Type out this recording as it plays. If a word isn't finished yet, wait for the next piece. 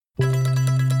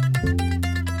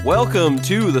Welcome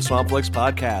to the Swampflix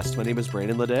Podcast. My name is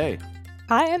Brandon Leday.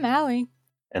 Hi, I'm Allie.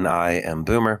 And I am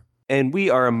Boomer. And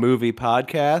we are a movie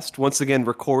podcast, once again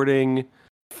recording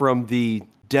from the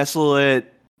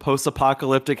desolate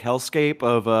post-apocalyptic hellscape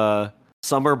of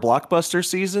summer blockbuster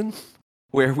season,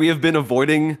 where we have been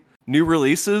avoiding new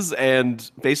releases and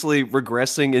basically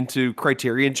regressing into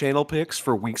Criterion Channel picks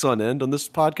for weeks on end on this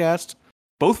podcast.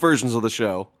 Both versions of the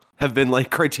show have been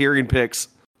like Criterion picks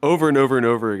over and over and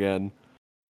over again.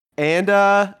 And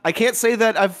I can't say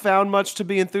that I've found much to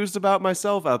be enthused about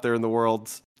myself out there in the world.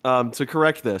 To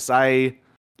correct this, I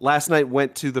last night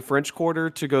went to the French Quarter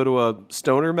to go to a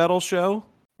stoner metal show.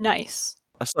 Nice.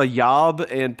 I saw Yob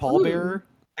and Pallbearer.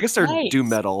 I guess they're doom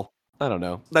metal. I don't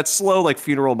know. That slow, like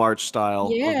funeral march style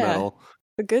of metal.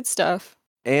 The good stuff.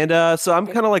 And so I'm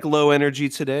kind of like low energy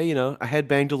today. You know, I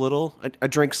headbanged a little. I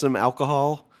drank some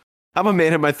alcohol. I'm a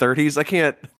man in my 30s. I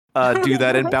can't do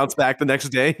that and bounce back the next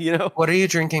day, you know? What are you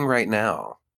drinking right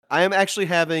now? I am actually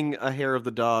having a hair of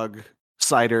the dog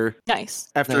cider. Nice.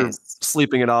 After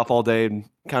sleeping it off all day and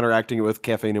counteracting it with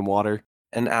caffeine and water.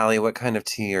 And Allie, what kind of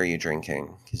tea are you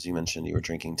drinking? Because you mentioned you were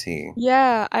drinking tea.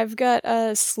 Yeah, I've got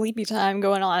a sleepy time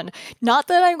going on. Not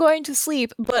that I'm going to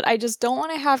sleep, but I just don't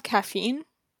want to have caffeine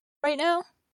right now.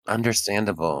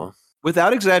 Understandable.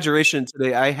 Without exaggeration,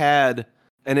 today I had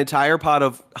an entire pot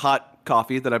of hot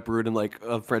coffee that I brewed in like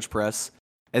a French press.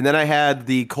 And then I had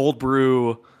the cold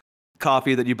brew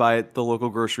coffee that you buy at the local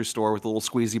grocery store with a little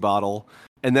squeezy bottle.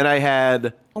 And then I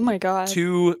had oh my god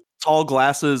 2 tall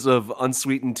glasses of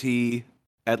unsweetened tea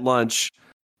at lunch.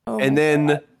 And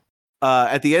then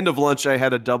at the end of lunch, I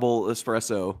had a double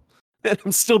espresso. And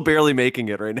I'm still barely making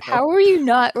it right now. How are you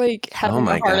not like having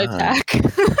a heart attack?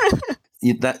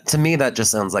 That to me, that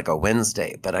just sounds like a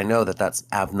Wednesday, but I know that that's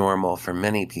abnormal for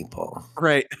many people.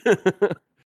 Right.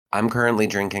 I'm currently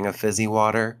drinking a fizzy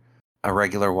water, a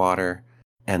regular water,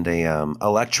 and a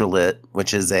electrolyte,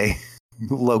 which is a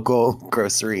local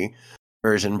grocery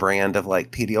version brand of like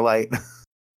Pedialyte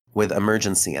with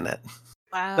emergency in it.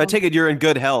 Wow. I take it you're in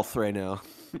good health right now.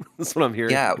 That's what I'm hearing.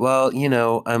 Yeah, well, you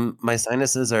know, my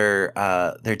sinuses are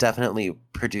they're definitely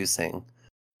producing,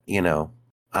 you know.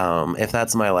 If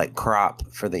that's my like crop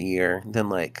for the year, then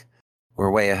like we're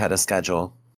way ahead of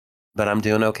schedule, but I'm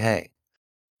doing okay.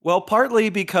 Well, partly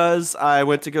because I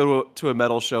went to go to a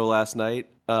metal show last night.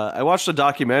 I watched a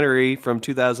documentary from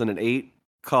 2008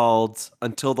 called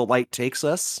Until the Light Takes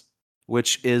Us,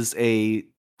 which is a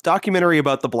documentary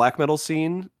about the black metal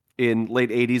scene in late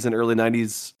 80s and early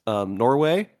 90s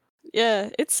Norway. Yeah,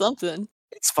 it's something.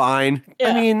 It's fine.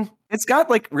 Yeah. I mean, it's got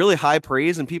like really high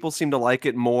praise and people seem to like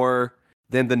it more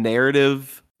than the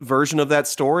narrative version of that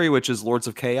story, which is Lords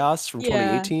of Chaos from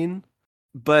 2018.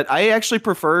 But I actually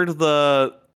preferred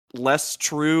the less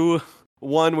true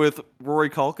one with Rory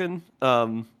Culkin.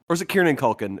 Or is it Kieran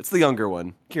Culkin? It's the younger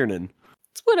one. Kieran.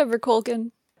 It's whatever,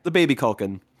 Culkin. The baby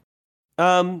Culkin.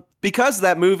 Because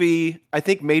that movie, I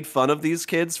think, made fun of these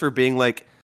kids for being like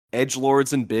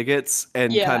edgelords and bigots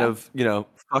and kind of, you know,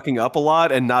 fucking up a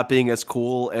lot and not being as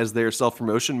cool as their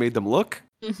self-promotion made them look.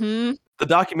 Mm-hmm. The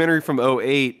documentary from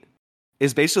 2008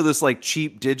 is basically this like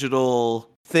cheap digital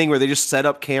thing where they just set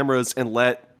up cameras and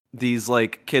let these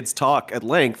like kids talk at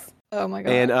length. Oh my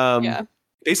god. And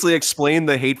basically explain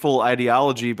the hateful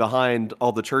ideology behind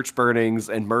all the church burnings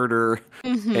and murder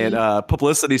and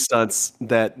publicity stunts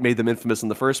that made them infamous in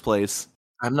the first place.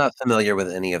 I'm not familiar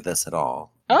with any of this at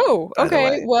all. Oh,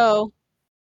 okay. Well,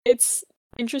 it's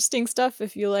interesting stuff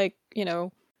if you like, you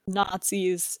know,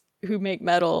 Nazis who make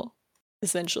metal,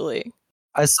 essentially.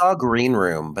 I saw Green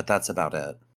Room, but that's about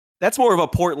it. That's more of a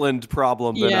Portland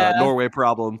problem than a Norway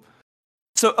problem.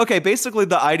 So, okay, basically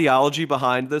the ideology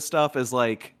behind this stuff is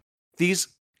like, these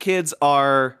kids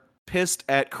are pissed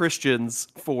at Christians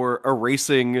for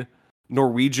erasing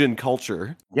Norwegian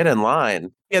culture. Get in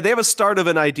line. Yeah, they have a start of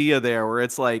an idea there where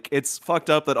it's like, it's fucked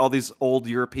up that all these old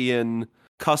European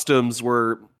customs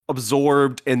were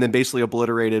absorbed and then basically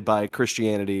obliterated by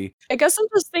Christianity. I guess I'm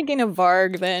just thinking of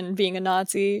Varg then being a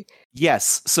Nazi.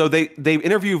 Yes. So they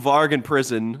interview Varg in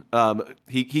prison.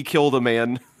 He killed a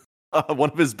man. One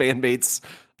of his bandmates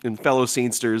and fellow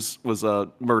scenesters was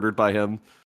murdered by him.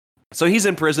 So he's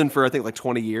in prison for I think like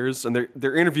 20 years, and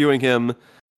they're interviewing him,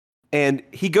 and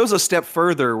he goes a step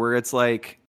further where it's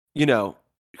like, you know,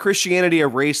 Christianity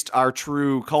erased our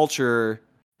true culture.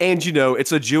 And, you know,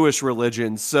 it's a Jewish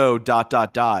religion, so ... And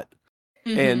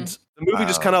the movie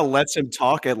just kind of lets him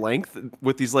talk at length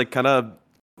with these, like, kind of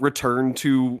return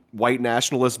to white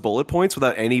nationalist bullet points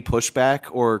without any pushback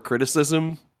or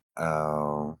criticism.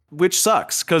 Oh. Which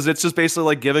sucks, because it's just basically,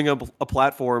 like, giving a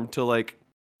platform to, like,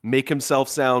 make himself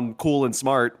sound cool and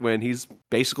smart when he's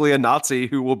basically a Nazi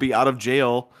who will be out of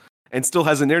jail and still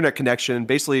has an internet connection and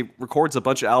basically records a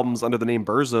bunch of albums under the name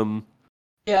Burzum.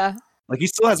 Yeah. Like, he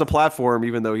still has a platform,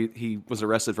 even though he was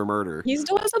arrested for murder. He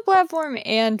still has a platform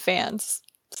and fans.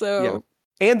 So yeah.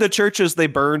 And the churches they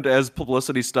burned as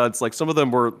publicity stunts, like some of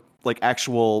them were like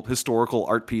actual historical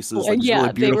art pieces, like yeah,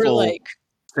 really beautiful, they were like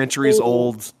centuries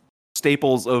old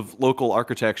staples of local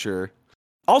architecture.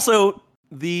 Also,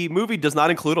 the movie does not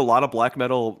include a lot of black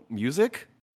metal music.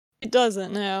 It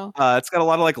doesn't, no. It's got a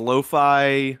lot of like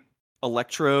lo-fi,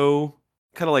 electro,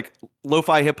 kind of like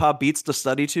lo-fi hip-hop beats to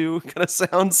study to kind of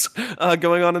sounds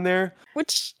going on in there.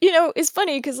 Which, is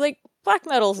funny because like black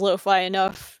metal's lo-fi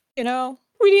enough, We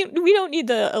don't need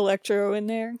the electro in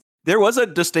there. There was a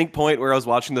distinct point where I was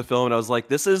watching the film and I was like,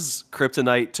 this is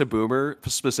kryptonite to Boomer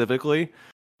specifically,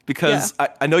 because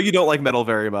I know you don't like metal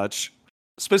very much.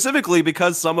 Specifically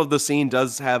because some of the scene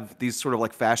does have these sort of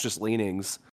like fascist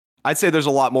leanings. I'd say there's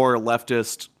a lot more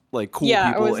leftist, like cool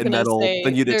people in metal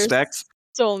than you'd expect.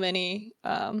 So many.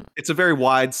 It's a very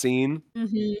wide scene.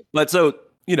 Mm-hmm. But so,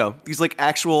 these like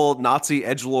actual Nazi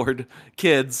edgelord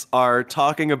kids are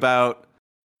talking about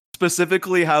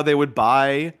specifically how they would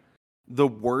buy the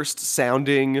worst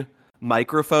sounding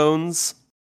microphones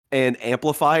and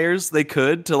amplifiers they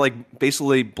could to like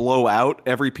basically blow out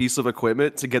every piece of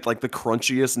equipment to get like the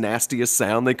crunchiest, nastiest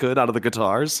sound they could out of the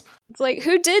guitars. It's like,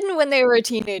 who didn't when they were a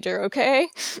teenager, okay?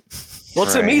 Well,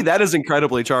 to me, that is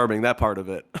incredibly charming, that part of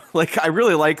it. Like, I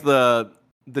really like the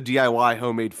DIY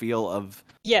homemade feel of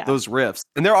those riffs.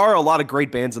 And there are a lot of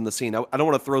great bands in the scene. I don't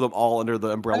want to throw them all under the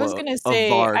umbrella of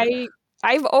Varg.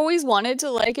 I've always wanted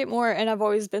to like it more, and I've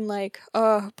always been like,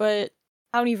 but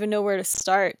I don't even know where to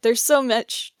start. There's so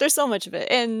much of it.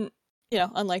 And,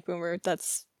 unlike Boomer,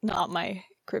 that's not my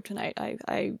kryptonite.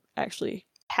 I actually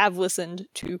have listened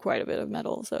to quite a bit of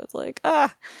metal, so it's like,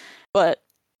 But,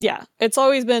 yeah, it's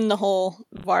always been the whole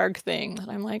Varg thing that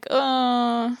I'm like,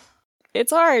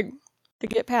 it's hard to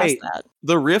get past that.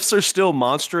 The riffs are still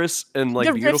monstrous and,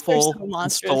 like, beautiful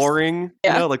and soaring.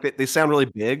 Yeah. Like, they sound really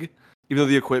big, even though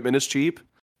the equipment is cheap.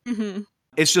 Mm-hmm.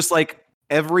 It's just like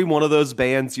every one of those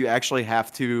bands, you actually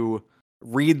have to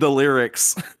read the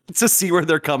lyrics to see where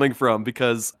they're coming from,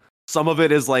 because some of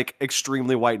it is like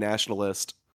extremely white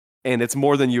nationalist and it's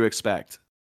more than you expect.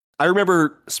 I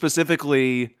remember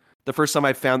specifically the first time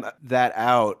I found that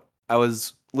out, I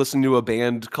was listening to a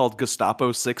band called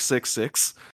Gestapo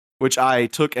 666, which I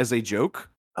took as a joke.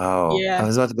 Oh, yeah. I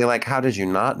was about to be like, how did you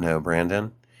not know,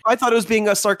 Brandon? I thought it was being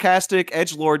a sarcastic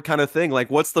edgelord kind of thing.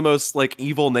 Like, what's the most like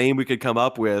evil name we could come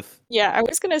up with? Yeah, I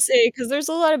was gonna say, because there's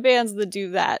a lot of bands that do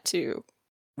that too.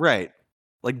 Right.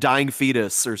 Like Dying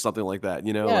Fetus or something like that,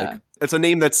 Like, it's a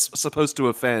name that's supposed to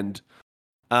offend.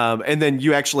 And then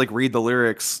you actually like read the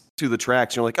lyrics to the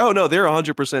tracks. You're like, oh no, they're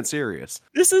 100% serious.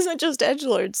 This isn't just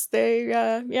edgelords. They,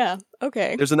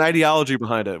 okay. There's an ideology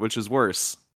behind it, which is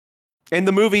worse. And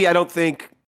the movie, I don't think,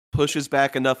 pushes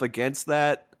back enough against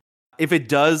that. If it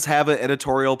does have an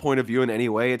editorial point of view in any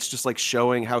way, it's just like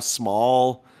showing how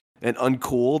small and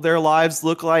uncool their lives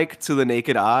look like to the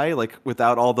naked eye, like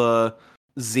without all the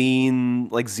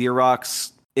zine, like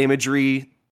Xerox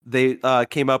imagery they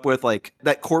came up with. Like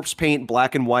that corpse paint,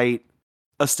 black and white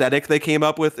aesthetic they came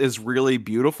up with is really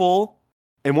beautiful.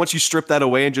 And once you strip that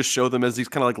away and just show them as these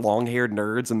kind of like long-haired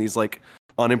nerds in these like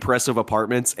unimpressive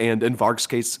apartments, and in Varg's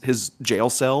case, his jail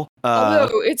cell.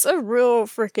 Although it's a real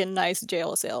freaking nice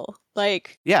jail cell.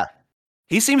 Like, yeah,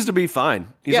 he seems to be fine.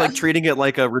 He's like treating it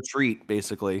like a retreat,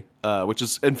 basically, which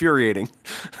is infuriating.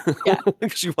 Yeah,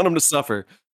 because you want him to suffer.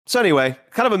 So anyway,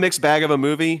 kind of a mixed bag of a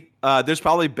movie. There's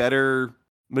probably better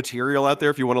material out there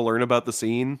if you want to learn about the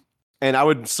scene. And I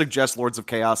would suggest Lords of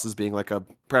Chaos as being like a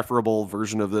preferable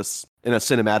version of this in a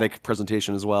cinematic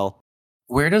presentation as well.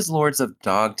 Where does Lords of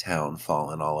Dogtown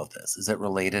fall in all of this? Is it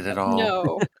related at all?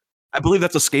 No. I believe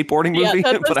that's a skateboarding movie,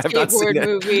 that's but I've not seen it.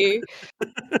 Movie.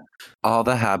 All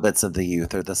the habits of the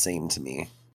youth are the same to me.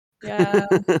 Yeah.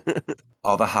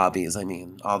 All the hobbies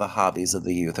of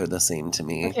the youth are the same to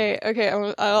me. Okay.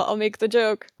 I'll make the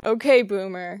joke. Okay,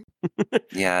 Boomer.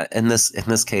 Yeah, in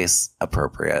this case,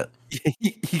 appropriate.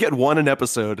 You get one an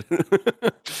episode.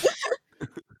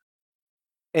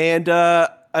 And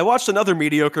I watched another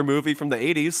mediocre movie from the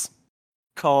 80s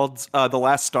called The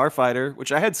Last Starfighter,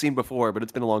 which I had seen before, but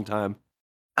it's been a long time.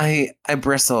 I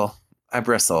bristle,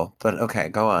 but okay,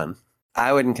 go on.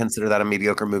 I wouldn't consider that a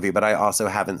mediocre movie, but I also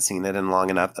haven't seen it in long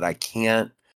enough that I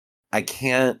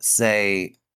can't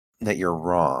say that you're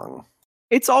wrong.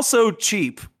 It's also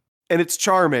cheap, and it's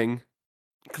charming,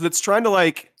 because it's trying to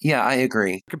like... Yeah, I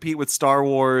agree. Compete with Star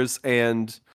Wars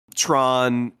and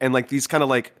Tron, and like these kind of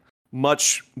like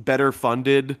much better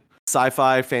funded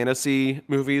sci-fi fantasy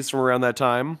movies from around that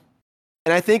time.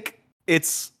 And I think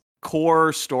its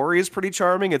core story is pretty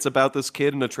charming. It's about this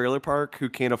kid in a trailer park who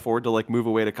can't afford to like move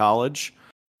away to college.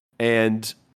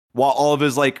 And while all of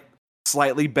his like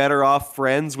slightly better off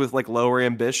friends with like lower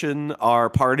ambition are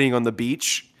partying on the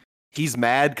beach, he's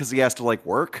mad because he has to like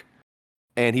work.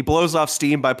 And he blows off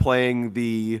steam by playing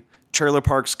the trailer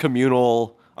park's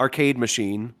communal arcade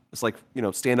machine. It's like,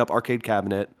 stand-up arcade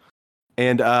cabinet.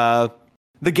 And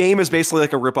the game is basically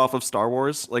like a ripoff of Star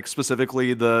Wars, like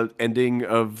specifically the ending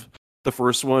of the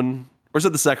first one. Or is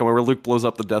it the second one where Luke blows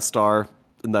up the Death Star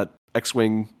in that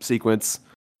X-Wing sequence?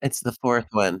 It's the fourth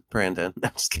one, Brandon.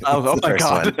 I'm just kidding. Oh my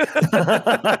God.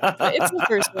 It's the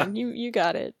first one. You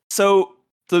got it. So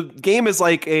the game is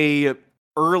like a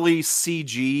early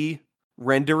CG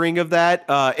rendering of that.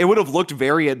 It would have looked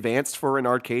very advanced for an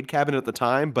arcade cabinet at the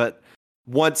time, but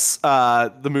once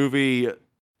the movie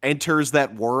enters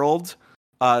that world,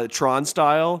 Tron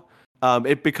style,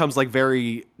 it becomes like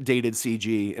very dated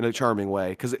CG in a charming way,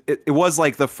 because it was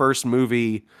like the first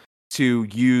movie to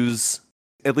use,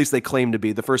 at least they claim to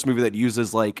be, the first movie that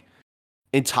uses like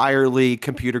entirely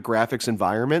computer graphics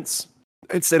environments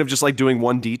instead of just like doing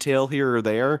one detail here or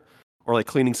there or like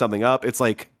cleaning something up. It's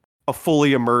like a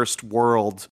fully immersed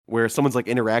world where someone's like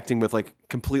interacting with like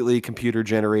completely computer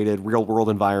generated real world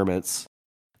environments.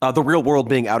 The real world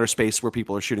being outer space where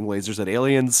people are shooting lasers at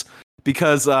aliens,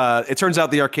 because it turns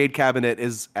out the arcade cabinet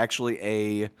is actually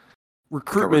a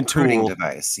recruitment recruiting tool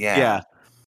device. Yeah. Yeah.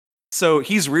 So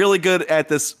he's really good at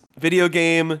this video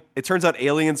game. It turns out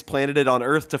aliens planted it on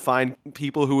Earth to find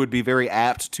people who would be very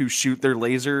apt to shoot their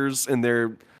lasers and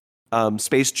their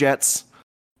space jets.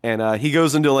 And he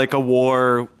goes into like a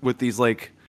war with these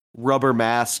like rubber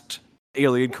masked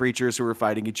alien creatures who are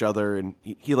fighting each other, and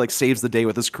he like saves the day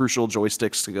with his crucial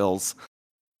joystick skills.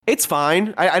 It's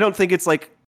fine. I don't think it's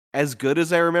like as good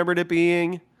as I remembered it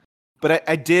being, but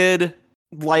I did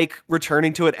like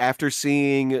returning to it after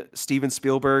seeing Steven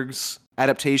Spielberg's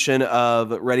adaptation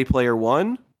of Ready Player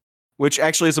One, which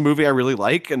actually is a movie I really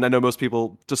like, and I know most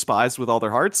people despise with all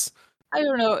their hearts. I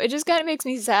don't know. It just kind of makes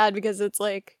me sad because it's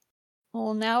like,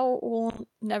 well, now we'll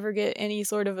never get any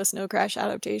sort of a Snow Crash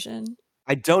adaptation.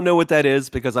 I don't know what that is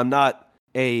because I'm not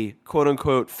a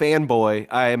quote-unquote fanboy.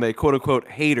 I am a quote-unquote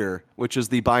hater, which is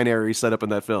the binary set up in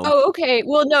that film. Oh, okay.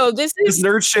 Well, no, this is... This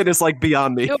nerd shit is like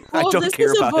beyond me. No, I well, don't this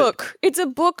care is a about book. It's a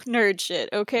book nerd shit,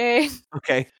 okay? it.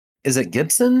 Okay. Is it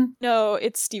Gibson? No,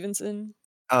 it's Stevenson.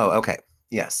 Oh, okay.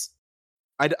 Yes.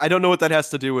 I don't know what that has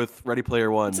to do with Ready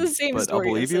Player One. It's the same but story,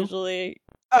 I'll believe you. essentially.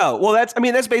 Oh, well, that's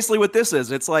basically what this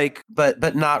is. It's like...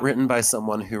 But not written by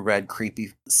someone who read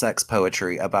creepy sex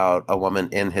poetry about a woman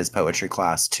in his poetry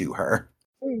class to her.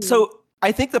 So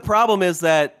I think the problem is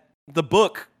that the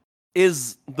book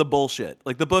is the bullshit.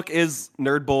 Like, the book is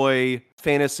nerd boy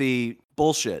fantasy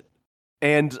bullshit.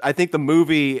 And I think the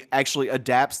movie actually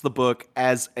adapts the book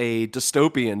as a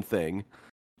dystopian thing.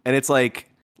 And it's like,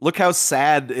 look how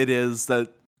sad it is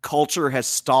that culture has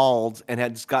stalled and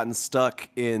has gotten stuck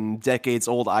in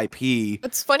decades-old IP.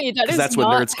 It's funny, that's what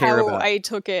not nerds care how about. I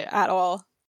took it at all.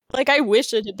 Like, I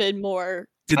wish it had been more...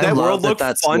 Did I that love world that look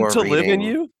that's fun your to live in reading.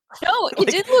 you? No, it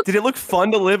did look... Did it look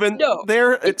fun to live in No,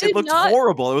 there? it did looked not.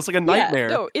 horrible. It was like a nightmare.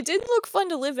 Yeah, no, it did look fun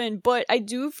to live in, but I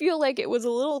do feel like it was a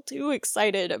little too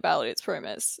excited about its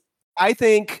premise. I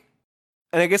think,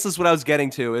 and I guess this is what I was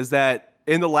getting to, is that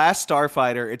in The Last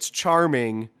Starfighter, it's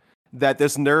charming that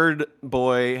this nerd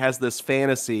boy has this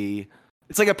fantasy.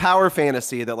 It's like a power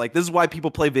fantasy that, like, this is why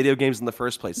people play video games in the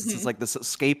first place. It's just like this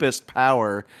escapist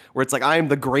power where it's like, I am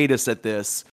the greatest at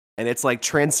this, and it's like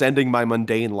transcending my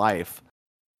mundane life.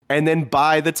 And then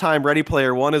by the time Ready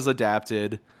Player One is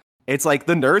adapted, it's like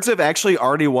the nerds have actually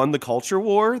already won the culture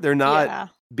war. They're not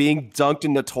being dunked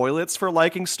in the toilets for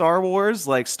liking Star Wars.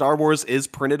 Like, Star Wars is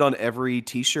printed on every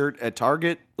t-shirt at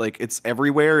Target. Like, it's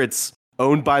everywhere. It's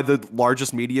owned by the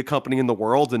largest media company in the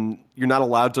world, and you're not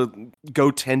allowed to go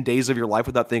 10 days of your life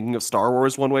without thinking of Star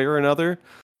Wars one way or another.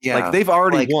 Yeah. Like, they've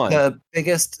already won. The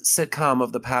biggest sitcom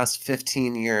of the past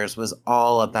 15 years was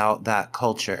all about that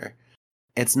culture.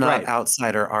 It's not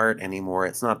outsider art anymore.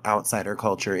 It's not outsider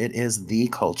culture. It is the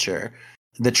culture.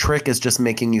 The trick is just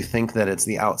making you think that it's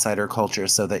the outsider culture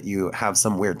so that you have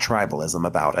some weird tribalism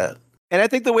about it. And I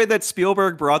think the way that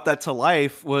Spielberg brought that to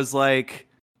life was like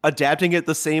adapting it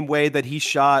the same way that he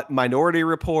shot Minority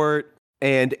Report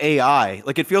and AI.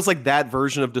 Like, it feels like that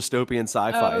version of dystopian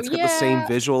sci-fi. It's got the same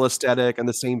visual aesthetic and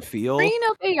the same feel. Bringing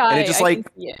up AI, and it just I can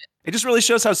see it. It just really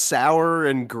shows how sour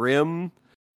and grim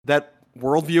that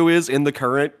worldview is in the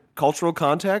current cultural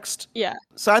context. Yeah.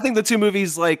 So I think the two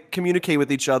movies like communicate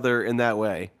with each other in that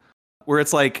way, where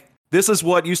it's like this is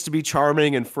what used to be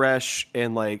charming and fresh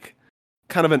and like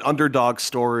kind of an underdog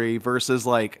story versus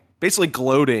like basically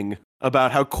gloating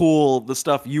about how cool the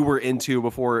stuff you were into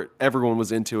before everyone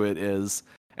was into it is,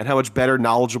 and how much better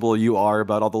knowledgeable you are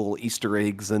about all the little Easter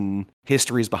eggs and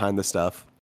histories behind the stuff.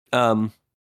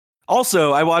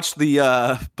 Also, I watched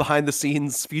the behind the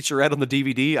scenes featurette on the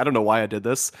DVD. I don't know why I did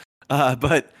this,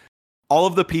 but all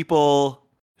of the people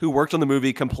who worked on the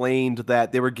movie complained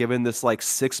that they were given this like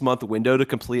 6-month window to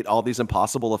complete all these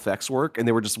impossible effects work, and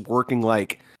they were just working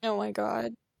like, oh my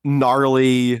god,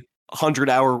 gnarly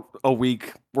 100-hour a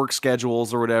week work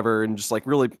schedules or whatever, and just like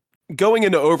really going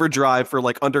into overdrive for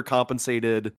like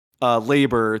undercompensated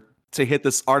labor to hit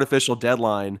this artificial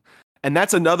deadline. And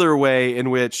that's another way in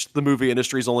which the movie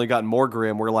industry's only gotten more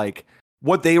grim, where like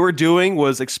what they were doing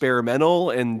was experimental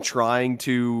and trying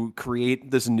to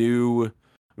create this new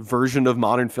version of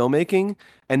modern filmmaking.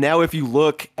 And now if you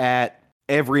look at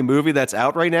every movie that's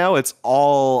out right now, it's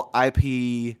all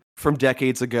IP from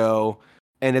decades ago,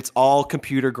 and it's all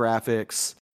computer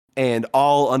graphics and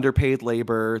all underpaid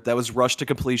labor that was rushed to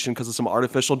completion because of some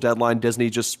artificial deadline Disney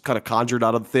just kind of conjured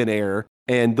out of thin air.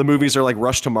 And the movies are like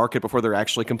rushed to market before they're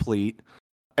actually complete.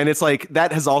 And it's like,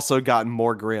 that has also gotten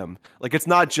more grim. Like, it's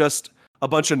not just a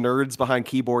bunch of nerds behind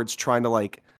keyboards trying to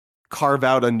like carve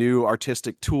out a new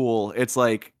artistic tool. It's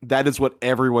like, that is what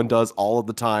everyone does all of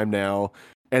the time now.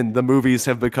 And the movies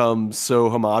have become so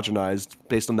homogenized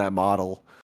based on that model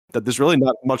that there's really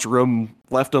not much room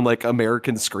left on like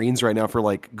American screens right now for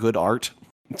like good art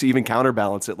to even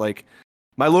counterbalance it. Like,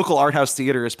 my local art house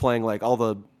theater is playing like all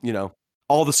the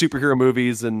superhero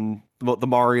movies and the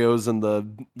Marios and the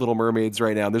Little Mermaids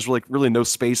right now. There's really no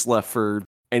space left for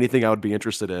anything I would be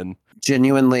interested in.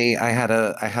 Genuinely, I had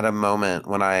a moment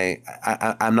when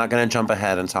I'm not going to jump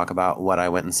ahead and talk about what I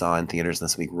went and saw in theaters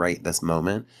this week right this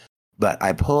moment. But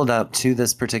I pulled up to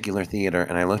this particular theater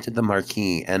and I looked at the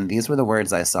marquee, and these were the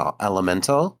words I saw: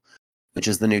 Elemental, which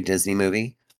is the new Disney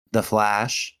movie, The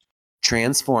Flash,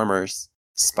 Transformers,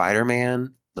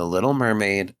 Spider-Man, The Little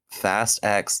Mermaid, Fast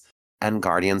X, and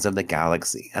Guardians of the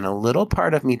Galaxy. And a little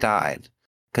part of me died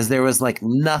because there was like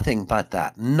nothing but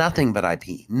that, nothing but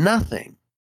IP, nothing.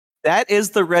 That is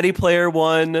the Ready Player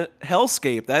One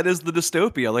hellscape. That is the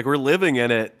dystopia. Like, we're living in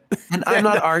it. And I'm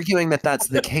not arguing that that's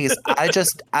the case. I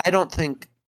don't think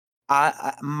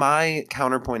my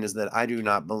counterpoint is that I do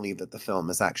not believe that the film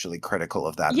is actually critical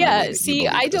of that. Yeah, see,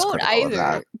 I don't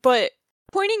either. But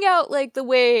pointing out like the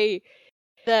way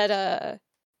that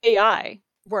AI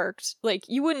worked, like,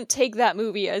 you wouldn't take that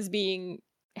movie as being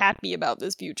happy about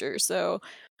this future. So,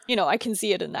 I can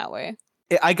see it in that way.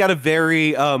 I got a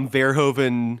very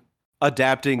Verhoeven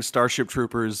adapting Starship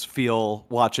Troopers feel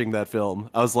watching that film.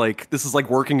 I was like, this is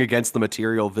like working against the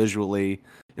material visually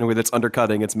in a way that's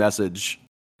undercutting its message.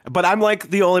 But I'm like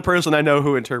the only person I know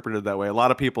who interpreted it that way. A lot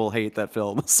of people hate that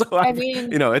film. So I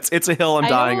mean, it's a hill I'm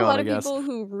dying on, I guess. I know a lot of people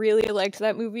who really liked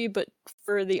that movie, but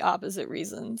for the opposite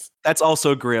reasons. That's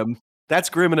also grim.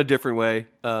 That's grim in a different way.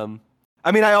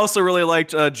 I mean, I also really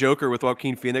liked Joker with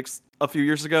Joaquin Phoenix a few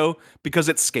years ago because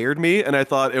it scared me and I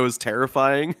thought it was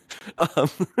terrifying.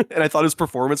 And I thought his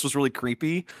performance was really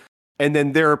creepy. And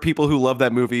then there are people who love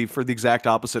that movie for the exact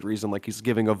opposite reason. Like, he's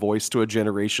giving a voice to a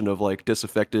generation of like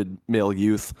disaffected male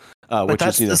youth. But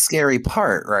that's the scary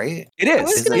part, right? It is. I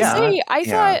was going to say, I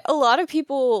thought a lot of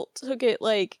people took it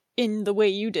like in the way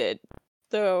you did.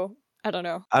 So I don't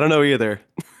know. I don't know either.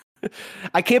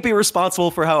 I can't be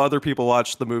responsible for how other people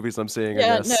watch the movies I'm seeing.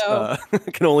 Yeah, I guess. No. I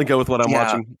can only go with what I'm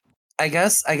watching. I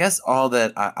guess all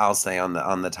that I'll say on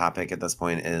the topic at this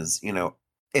point is,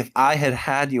 if I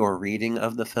had your reading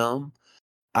of the film,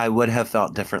 I would have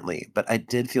felt differently. But I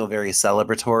did feel very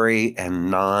celebratory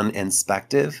and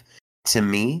non-inspective to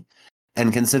me.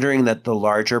 And considering that the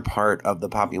larger part of the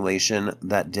population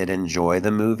that did enjoy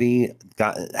the movie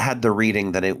had the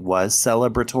reading that it was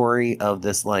celebratory of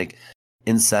this like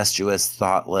incestuous,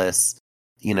 thoughtless,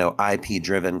 IP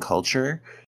driven culture,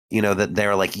 that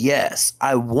they're like, yes,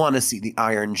 I want to see the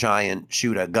Iron Giant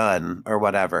shoot a gun or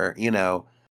whatever,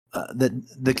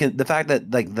 the fact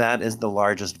that like that is the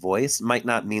largest voice might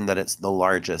not mean that it's the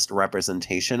largest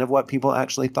representation of what people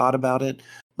actually thought about it,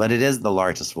 but it is the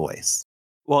largest voice.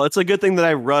 Well, it's a good thing that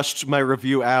I rushed my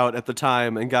review out at the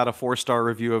time and got a 4-star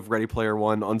review of Ready Player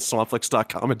One on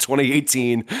Songflix.com in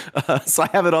 2018. So I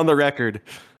have it on the record.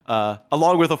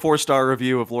 Along with a 4-star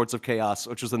review of Lords of Chaos,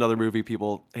 which was another movie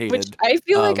people hated. Which I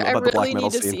feel like I really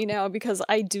need to see now, because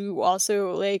I do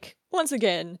also, like, once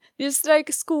again, the aesthetic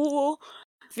is cool.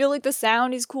 I feel like the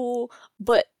sound is cool,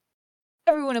 but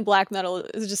everyone in black metal,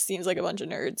 it just seems like a bunch of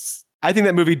nerds. I think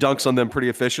that movie dunks on them pretty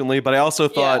efficiently, but I also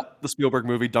thought the Spielberg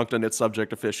movie dunked on its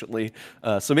subject efficiently.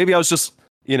 So maybe I was just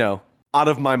you know, out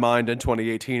of my mind in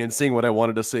 2018 and seeing what I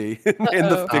wanted to see in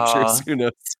the Uh-oh. pictures. Aw. Who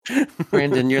knows?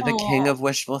 Brandon, you're the king Aw. of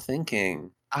wishful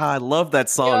thinking. I love that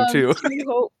song Yeah, I'm too. too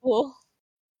hopeful.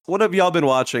 What have y'all been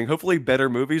watching? Hopefully better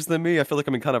movies than me. I feel like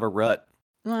I'm in kind of a rut.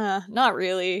 Not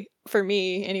really. For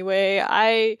me, anyway.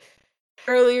 I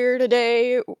earlier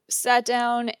today sat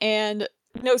down and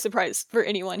no surprise for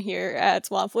anyone here at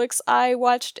Swampflix, I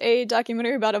watched a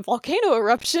documentary about a volcano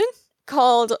eruption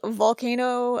called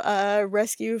Volcano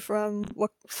Rescue from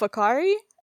Fakari.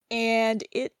 And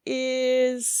it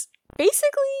is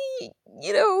basically,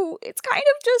 it's kind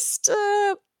of just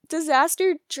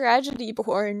disaster tragedy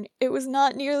porn. It was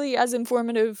not nearly as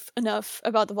informative enough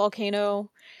about the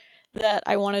volcano that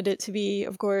I wanted it to be,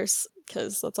 of course,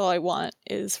 because that's all I want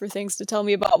is for things to tell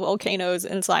me about volcanoes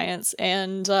and science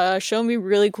and show me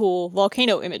really cool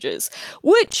volcano images,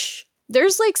 which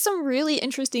there's like some really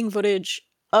interesting footage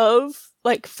of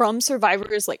like from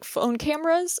survivors like phone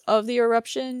cameras of the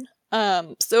eruption.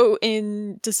 So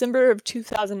in December of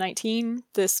 2019,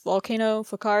 this volcano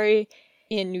Fakari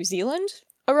in New Zealand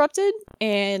erupted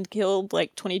and killed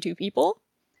like 22 people.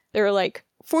 There were like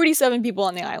 47 people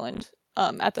on the island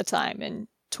at the time, and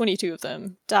 22 of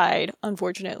them died,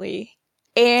 unfortunately.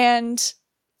 And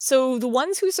so the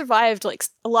ones who survived, like,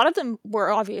 a lot of them were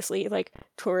obviously, like,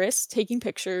 tourists taking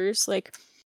pictures, like,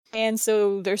 and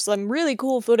so there's some really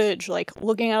cool footage, like,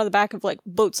 looking out of the back of, like,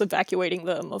 boats evacuating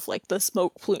them, of, like, the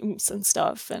smoke plumes and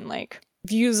stuff, and, like,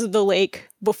 views of the lake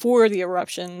before the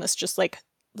eruption. That's just, like,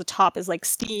 the top is, like,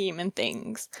 steam and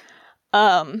things.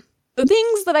 The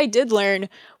things that I did learn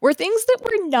were things that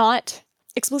were not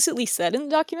explicitly said in the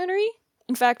documentary.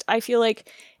 In fact, I feel like,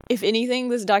 if anything,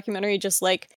 this documentary just,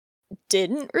 like,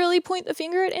 didn't really point the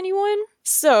finger at anyone.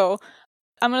 So,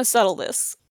 I'm gonna settle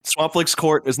this. Swampflix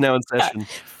Court is now in session.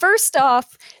 First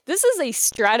off, this is a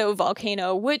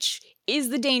stratovolcano, which is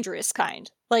the dangerous kind,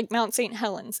 like Mount St.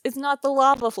 Helens. It's not the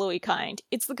lava flowy kind.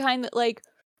 It's the kind that, like,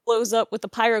 blows up with the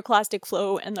pyroclastic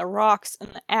flow and the rocks and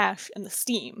the ash and the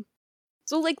steam.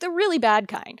 So, like, the really bad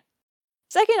kind.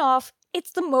 Second off,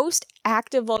 it's the most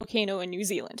active volcano in New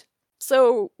Zealand.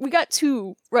 So, we got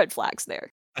 2 red flags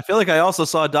there. I feel like I also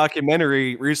saw a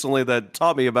documentary recently that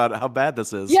taught me about how bad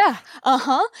this is. Yeah,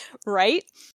 right?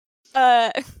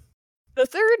 The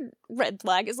third red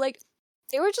flag is, like,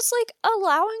 they were just, like,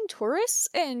 allowing tourists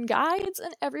and guides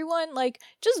and everyone, like,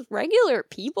 just regular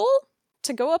people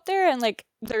to go up there, and, like,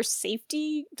 their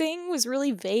safety thing was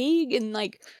really vague and,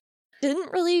 like,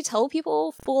 didn't really tell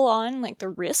people full on, like, the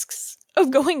risks of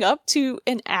going up to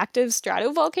an active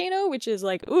stratovolcano, which is,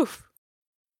 like, oof.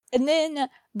 And then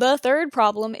the third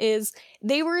problem is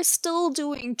they were still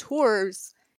doing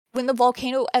tours when the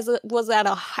volcano was at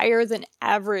a higher than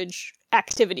average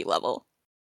activity level.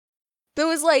 There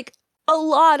was, like, a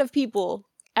lot of people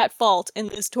at fault in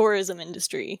this tourism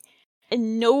industry,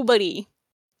 and nobody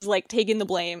was, like, taking the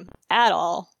blame at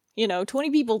all. 20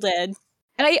 people dead.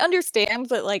 And I understand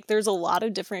that, like, there's a lot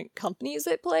of different companies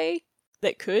at play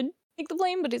that could take the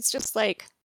blame, but it's just, like,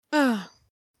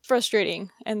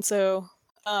 frustrating. And so,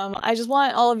 I just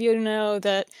want all of you to know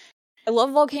that I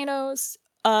love volcanoes,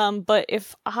 but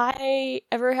if I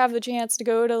ever have the chance to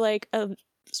go to, like, a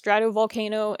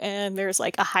stratovolcano and there's,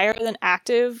 like, a higher than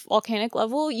active volcanic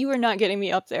level, you are not getting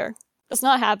me up there. That's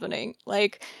not happening.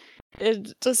 Like,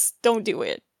 just don't do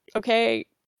it, okay?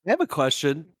 I have a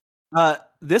question.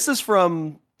 This is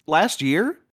from last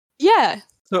year? Yeah.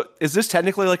 So is this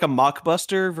technically like a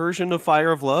mockbuster version of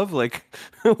Fire of Love? Like,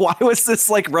 why was this,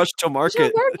 like, rushed to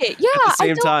market Yeah, at the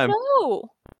same time? I don't know.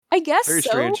 I guess Very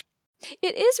so. strange.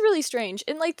 It is really strange.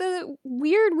 And, like, the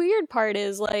weird part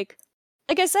is, like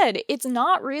I said, it's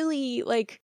not really,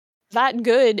 like, that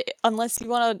good unless you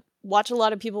want to watch a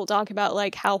lot of people talk about,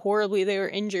 like, how horribly they were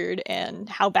injured and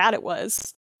how bad it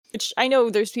was. Which I know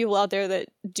there's people out there that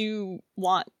do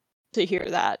want to hear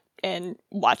that and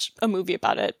watch a movie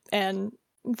about it. And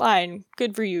fine,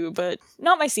 good for you, but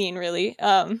not my scene, really.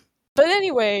 But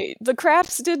anyway, the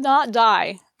crabs did not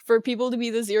die for people to be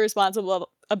this irresponsible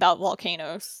about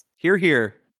volcanoes. Hear,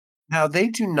 hear. Now they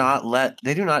do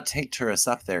not take tourists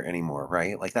up there anymore,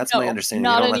 right? Like, that's No, my understanding.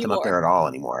 not They don't let them up anymore. there at all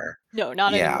anymore. No,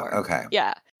 not anymore. Yeah, okay.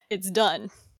 Yeah, it's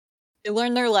done. They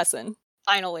learned their lesson,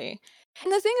 finally.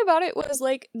 And the thing about it was,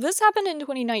 like, this happened in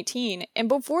 2019, and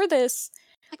before this,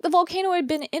 like, the volcano had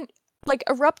been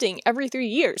erupting every 3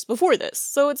 years before this.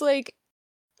 So it's, like,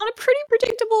 on a pretty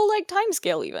predictable, like,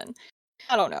 timescale even.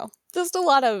 I don't know. Just a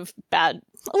lot of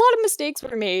mistakes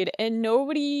were made, and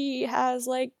nobody has,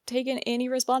 like, taken any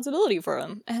responsibility for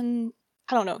them. And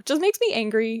I don't know, it just makes me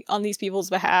angry on these people's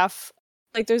behalf.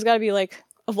 Like, there's gotta be, like,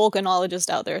 a volcanologist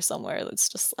out there somewhere that's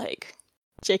just, like,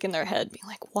 shaking their head, being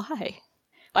like, why?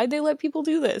 Why'd they let people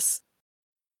do this?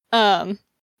 So,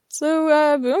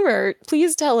 Boomer,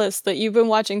 please tell us that you've been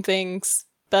watching things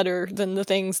better than the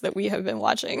things that we have been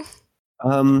watching.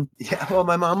 Yeah, well,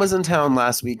 my mom was in town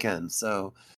last weekend,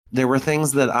 so there were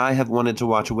things that I have wanted to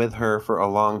watch with her for a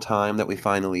long time that we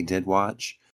finally did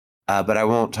watch. But I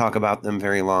won't talk about them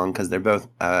very long because they're both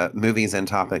movies and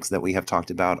topics that we have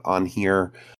talked about on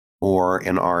here or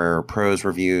in our pros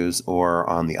reviews or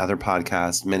on the other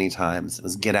podcast many times. It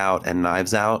was Get Out and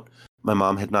Knives Out. My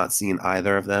mom had not seen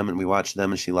either of them, and we watched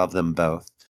them, and she loved them both.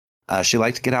 She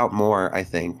liked Get Out more, I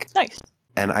think. Nice.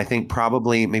 And I think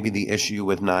probably maybe the issue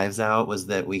with Knives Out was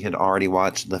that we had already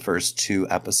watched the first 2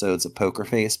 episodes of Poker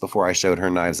Face before I showed her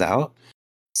Knives Out.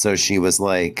 So she was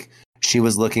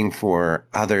looking for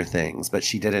other things, but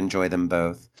she did enjoy them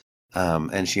both.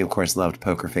 And she, of course, loved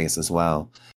Poker Face as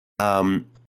well.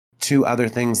 2 other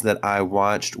things that I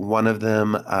watched. One of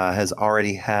them has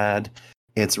already had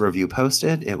its review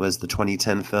posted. It was the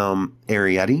 2010 film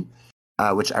Arrietty,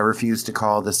 which I refuse to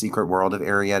call The Secret World of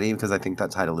Arrietty because I think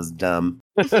that title is dumb.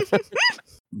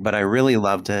 But I really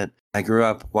loved it. I grew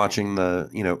up watching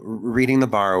reading the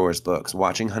Borrower's books,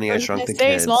 watching Honey, I Shrunk the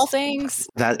Kids. Small Things.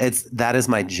 That is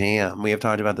my jam. We have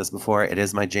talked about this before. It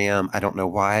is my jam. I don't know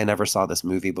why I never saw this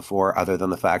movie before, other than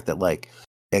the fact that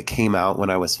it came out when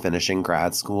I was finishing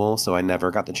grad school, so I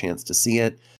never got the chance to see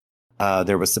it.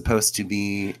 There was supposed to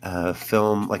be a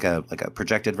film, like a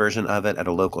projected version of it at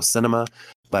a local cinema,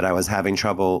 but I was having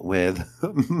trouble with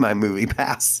my movie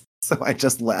pass, so I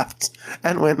just left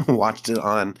and went and watched it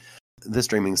on the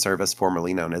streaming service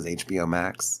formerly known as HBO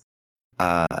Max.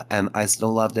 And I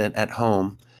still loved it at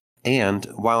home. And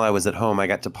while I was at home, I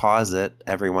got to pause it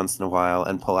every once in a while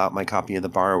and pull out my copy of the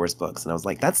Borrower's books. And I was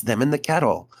like, that's them in the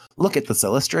kettle. Look at this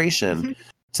illustration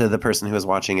to the person who was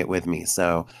watching it with me.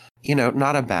 So,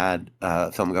 not a bad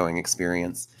film going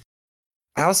experience.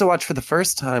 I also watched for the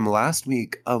first time last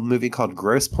week a movie called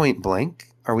Grosse Pointe Blank.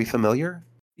 Are we familiar?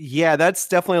 Yeah, that's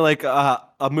definitely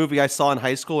a movie I saw in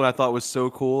high school and I thought was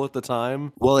so cool at the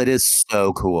time. Well, it is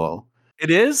so cool. It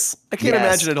is? I can't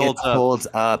imagine it holds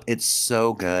up. It's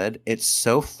so good. It's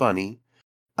so funny.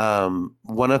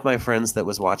 One of my friends that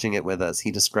was watching it with us,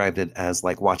 he described it as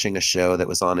like watching a show that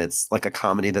was on like a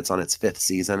comedy that's on its 5th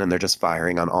season and they're just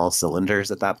firing on all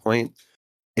cylinders at that point.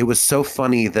 It was so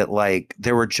funny that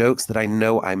there were jokes that I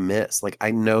know I missed.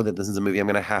 I know that this is a movie I'm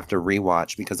going to have to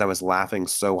rewatch because I was laughing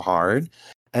so hard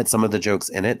at some of the jokes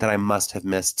in it that I must have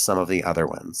missed some of the other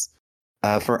ones.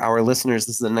 For our listeners,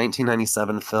 this is a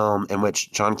 1997 film in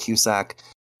which John Cusack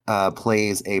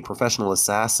plays a professional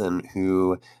assassin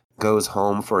who goes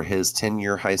home for his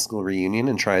 10-year high school reunion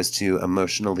and tries to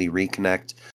emotionally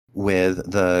reconnect with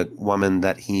the woman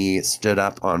that he stood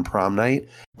up on prom night,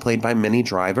 played by Minnie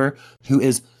Driver, who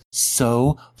is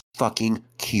so fucking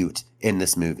cute in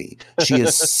this movie. She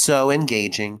is so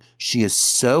engaging. She is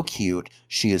so cute.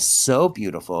 She is so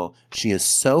beautiful. She is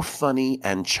so funny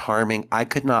and charming. I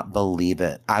could not believe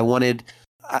it. I wanted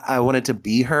to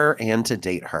be her and to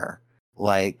date her.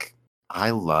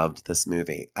 I loved this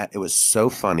movie. It was so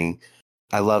funny.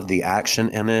 I loved the action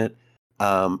in it.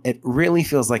 It really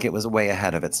feels like it was way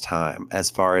ahead of its time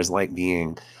as far as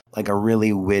being a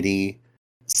really witty,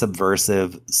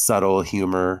 subversive, subtle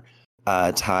humor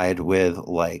tied with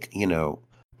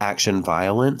action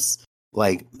violence.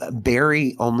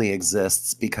 Barry only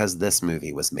exists because this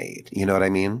movie was made. You know what I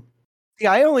mean?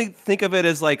 Yeah, I only think of it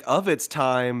as of its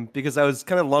time because I was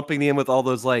kind of lumping in with all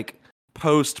those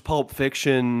post Pulp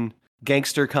Fiction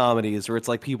gangster comedies where it's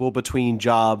people between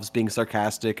jobs being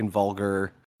sarcastic and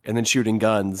vulgar and then shooting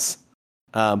guns.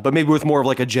 But maybe with more of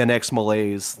a Gen X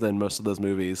malaise than most of those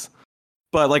movies.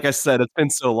 But like I said, it's been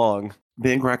so long.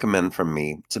 Big recommend from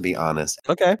me, to be honest.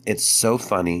 Okay. It's so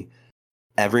funny.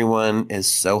 Everyone is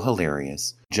so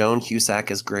hilarious. Joan Cusack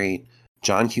is great.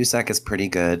 John Cusack is pretty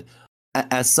good.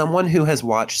 As someone who has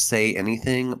watched Say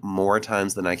Anything more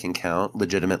times than I can count,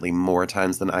 legitimately more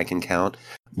times than I can count,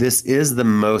 this is the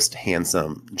most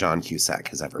handsome John Cusack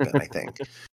has ever been, I think.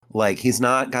 He's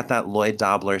not got that Lloyd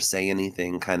Dobler Say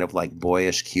Anything kind of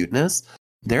boyish cuteness.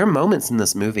 There are moments in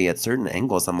this movie at certain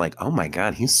angles I'm like, oh my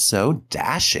God, he's so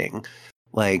dashing.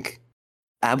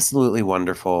 Absolutely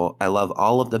wonderful. I love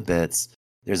all of the bits.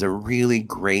 There's a really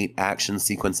great action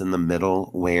sequence in the middle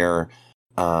where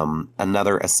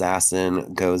another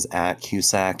assassin goes at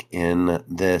Cusack in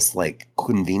this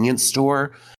convenience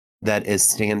store that is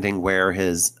standing where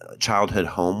his childhood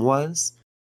home was.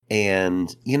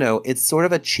 And, it's sort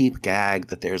of a cheap gag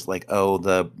that there's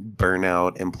the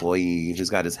burnout employee who's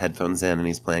got his headphones in and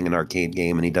he's playing an arcade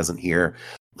game and he doesn't hear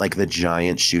the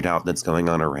giant shootout that's going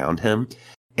on around him.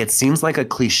 It seems like a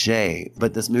cliche,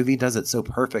 but this movie does it so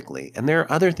perfectly. And there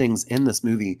are other things in this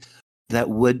movie that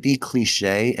would be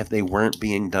cliche if they weren't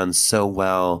being done so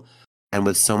well and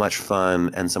with so much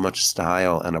fun and so much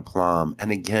style and aplomb.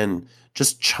 And again,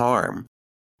 just charm.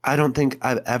 I don't think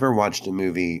I've ever watched a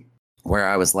movie where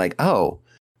I was like, oh,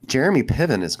 Jeremy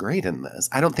Piven is great in this.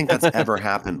 I don't think that's ever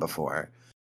happened before.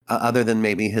 Other than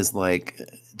maybe his, like,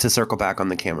 to circle back on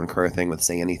the Cameron Crowe thing with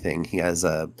Say Anything, he's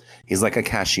like a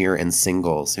cashier in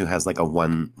Singles who has like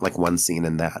one scene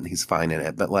in that, and he's fine in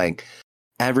it. But like,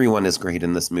 everyone is great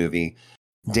in this movie.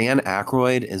 Dan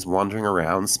Aykroyd is wandering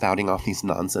around spouting off these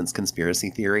nonsense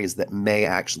conspiracy theories that may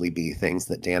actually be things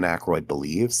that Dan Aykroyd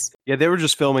believes. Yeah, they were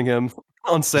just filming him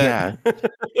on set.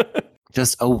 Yeah.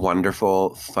 Just a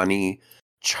wonderful, funny,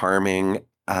 charming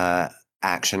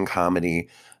action comedy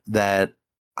that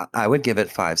I would give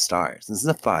it 5 stars. This is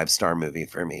a 5-star movie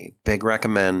for me. Big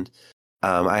recommend.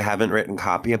 I haven't written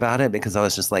copy about it because I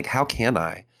was just like, how can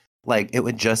I? Like, it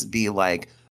would just be like,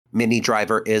 Minnie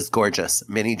Driver is gorgeous.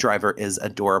 Minnie Driver is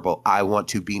adorable. I want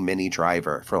to be Minnie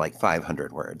Driver for like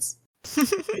 500 words.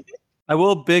 I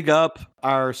will big up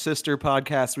our sister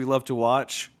podcast We Love to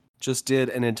Watch. Just did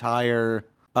an entire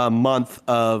month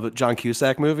of John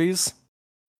Cusack movies.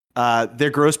 Their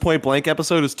Gross Point Blank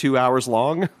episode is 2 hours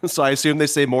long, so I assume they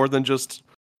say more than just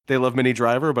they love Minnie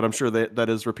Driver, but I'm sure that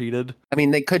is repeated. I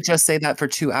mean, they could just say that for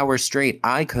 2 hours straight.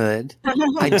 I could.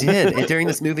 I did. And during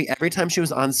this movie, every time she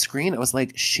was on screen, I was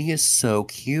like, she is so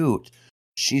cute.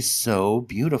 She's so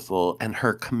beautiful. And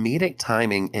her comedic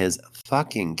timing is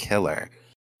fucking killer.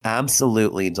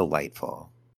 Absolutely delightful.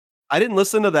 I didn't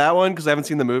listen to that one because I haven't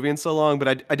seen the movie in so long,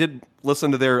 but I did listen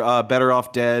to their Better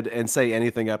Off Dead and Say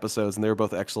Anything episodes, and they were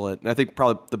both excellent. And I think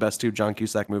probably the best 2 John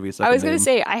Cusack movies. I was going to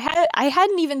say, I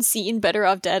hadn't even seen Better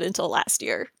Off Dead until last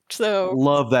year. So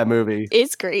love that movie.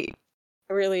 It's great.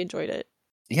 I really enjoyed it.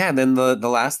 Yeah, and then the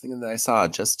last thing that I saw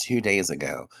just 2 days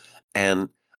ago, and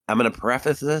I'm going to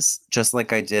preface this just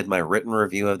like I did my written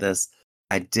review of this.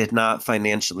 I did not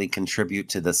financially contribute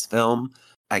to this film.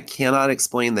 I cannot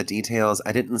explain the details.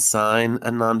 I didn't sign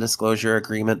a non-disclosure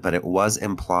agreement, but it was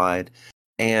implied.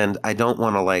 And I don't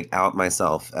want to like out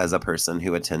myself as a person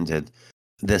who attended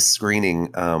this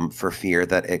screening for fear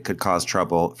that it could cause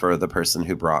trouble for the person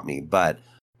who brought me. But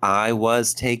I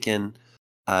was taken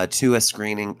to a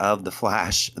screening of The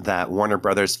Flash that Warner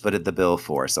Brothers footed the bill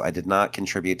for. So I did not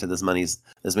contribute to this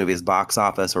movie's box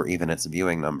office or even its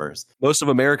viewing numbers. Most of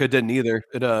America didn't either.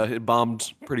 It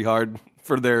bombed pretty hard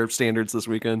for their standards this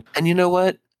weekend. And you know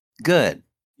what? Good.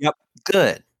 Yep.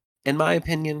 Good. In my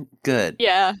opinion, good.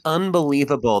 Yeah.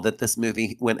 Unbelievable that this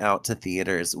movie went out to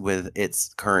theaters with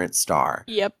its current star.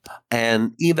 Yep.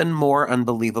 And even more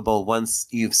unbelievable once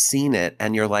you've seen it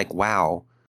and you're like, wow,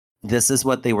 this is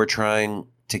what they were trying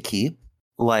to keep.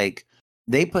 Like,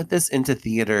 they put this into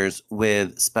theaters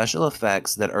with special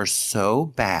effects that are so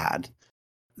bad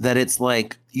that it's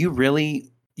like,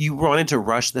 you wanted to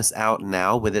rush this out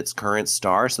now with its current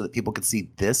star so that people could see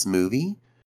this movie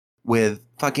with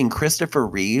fucking Christopher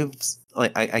Reeves.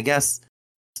 Like, I guess,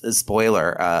 a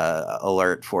spoiler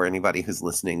alert for anybody who's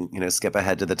listening, skip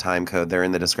ahead to the time code. They're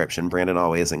in the description. Brandon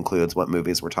always includes what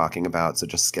movies we're talking about, so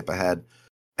just skip ahead.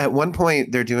 At one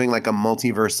point, they're doing like a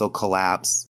multiversal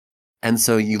collapse. And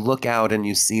so you look out and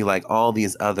you see like all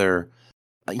these other,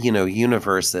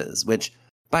 universes, which,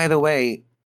 by the way,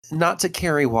 not to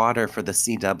carry water for the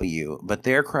CW, but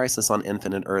their Crisis on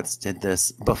Infinite Earths did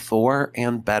this before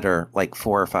and better like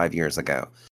 4 or 5 years ago.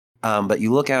 But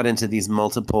you look out into these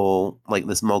multiple, like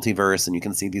this multiverse, and you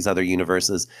can see these other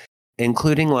universes,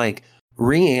 including like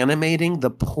reanimating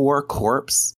the poor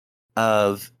corpse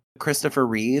of Christopher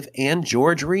Reeve and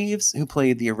George Reeves, who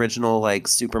played the original like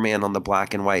Superman on the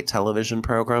black and white television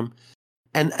program.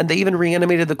 And they even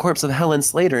reanimated the corpse of Helen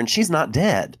Slater, and she's not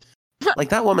dead. Like,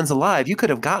 that woman's alive. You could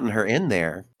have gotten her in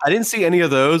there. I didn't see any of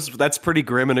those. That's pretty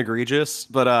grim and egregious.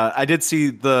 But I did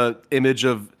see the image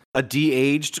of a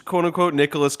de-aged, quote unquote,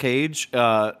 Nicolas Cage.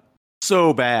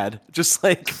 So bad. Just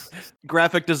like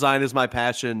graphic design is my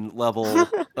passion level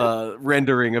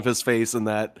rendering of his face in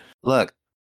that. Look,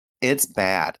 it's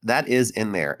bad. That is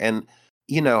in there. And,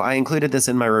 I included this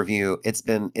in my review.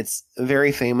 It's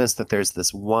very famous that there's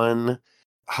this one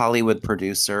Hollywood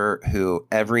producer who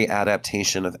every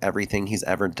adaptation of everything he's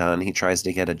ever done, he tries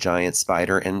to get a giant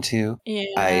spider into.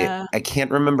 Yeah. I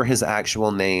can't remember his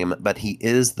actual name, but he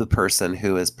is the person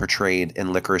who is portrayed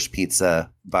in Licorice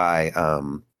Pizza by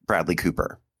Bradley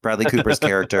Cooper. Bradley Cooper's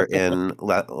character in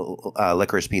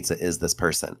Licorice Pizza is this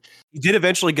person. He did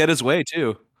eventually get his way,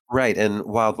 too. Right, in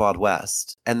Wild Wild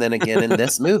West. And then again in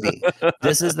this movie.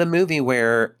 This is the movie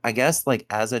where, I guess, like,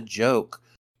 as a joke,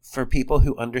 for people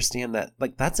who understand that,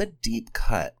 like, that's a deep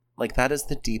cut. Like, that is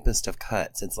the deepest of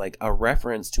cuts. It's like a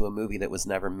reference to a movie that was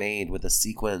never made with a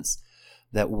sequence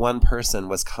that one person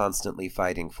was constantly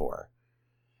fighting for.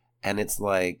 And it's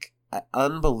like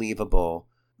unbelievable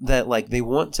that like they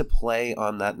want to play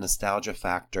on that nostalgia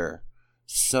factor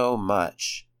so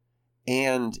much.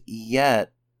 And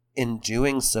yet in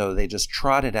doing so, they just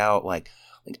trot it out like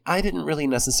I didn't really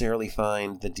necessarily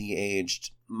find the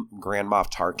de-aged Grand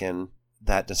Moff Tarkin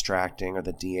that distracting, or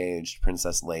the de-aged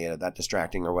Princess Leia that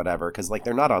distracting, or whatever, because like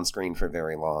they're not on screen for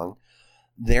very long.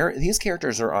 These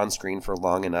characters are on screen for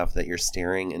long enough that you're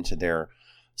staring into their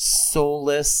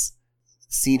soulless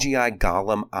CGI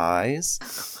golem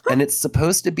eyes, and it's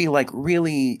supposed to be like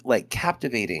really like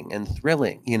captivating and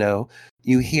thrilling. You know,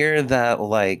 you hear that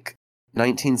like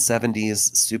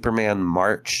 1970s Superman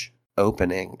march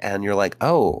opening, and you're like,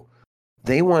 oh,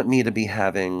 they want me to be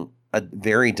having a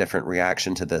very different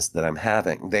reaction to this that I'm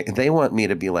having. They want me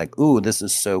to be like, ooh, this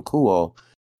is so cool.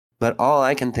 But all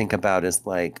I can think about is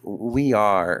like, we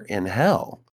are in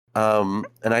hell. And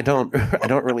I don't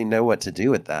really know what to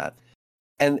do with that.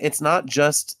 And it's not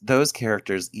just those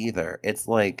characters either. It's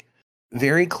like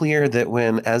very clear that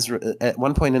when Ezra, at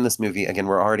one point in this movie, again,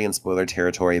 we're already in spoiler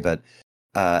territory, but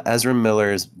Ezra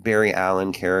Miller's Barry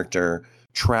Allen character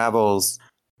travels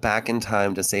back in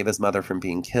time to save his mother from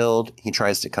being killed. He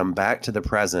tries to come back to the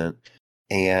present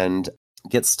and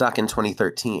gets stuck in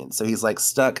 2013. So he's like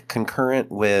stuck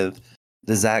concurrent with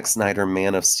the Zack Snyder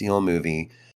Man of Steel movie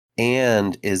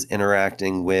and is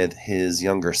interacting with his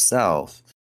younger self.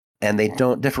 And they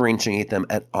don't differentiate them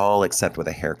at all except with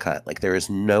a haircut. Like there is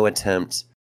no attempt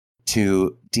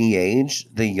to de-age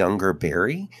the younger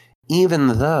Barry, even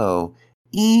though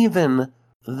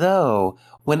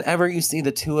whenever you see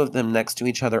the two of them next to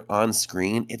each other on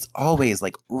screen, it's always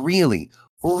like really,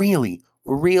 really,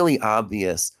 really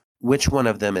obvious which one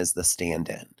of them is the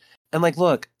stand-in. And like,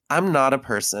 look, I'm not a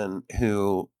person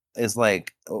who is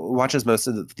like, watches most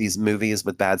of these movies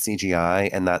with bad CGI,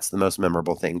 and that's the most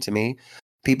memorable thing to me.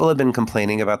 People have been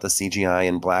complaining about the CGI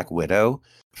in Black Widow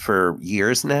for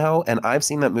years now, and I've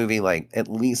seen that movie like at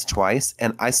least twice,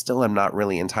 and I still am not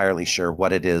really entirely sure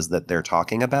what it is that they're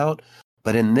talking about.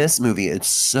 But in this movie, it's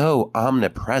so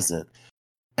omnipresent.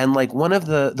 And like one of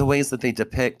the ways that they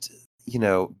depict, you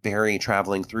know, Barry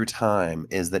traveling through time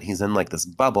is that he's in like this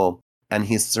bubble, and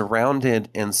he's surrounded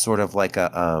in sort of like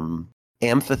a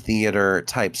amphitheater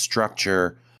type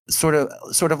structure, sort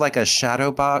of like a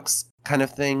shadow box kind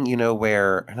of thing, you know,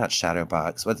 where, not shadow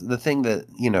box, but the thing that,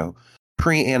 you know,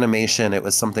 pre-animation, it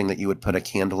was something that you would put a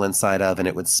candle inside of and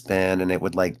it would spin and it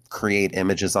would like create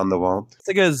images on the wall. It's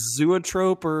like a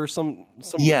zoetrope or some.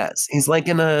 Yes, he's like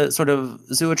in a sort of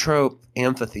zoetrope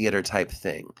amphitheater type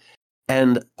thing.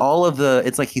 And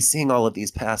it's like he's seeing all of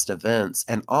these past events,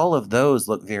 and all of those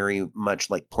look very much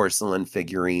like porcelain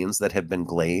figurines that have been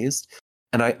glazed.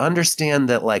 And I understand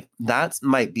that like that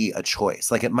might be a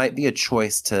choice. Like it might be a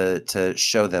choice to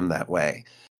show them that way.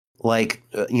 Like,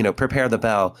 you know, Prepare the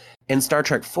Bell. In Star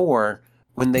Trek 4,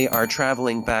 when they are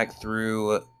traveling back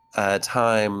through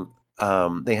time,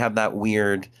 they have that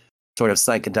weird sort of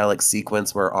psychedelic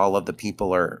sequence where all of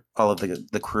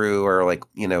the crew are like,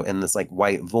 you know, in this like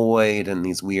white void, and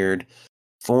these weird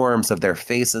forms of their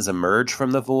faces emerge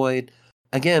from the void.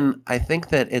 Again, I think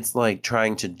that it's like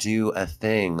trying to do a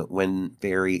thing when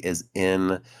Barry is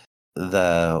in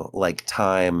the like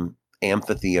time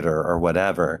amphitheater or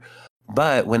whatever.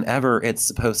 But whenever it's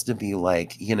supposed to be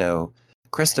like, you know,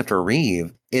 Christopher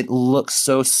Reeve, it looks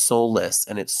so soulless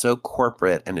and it's so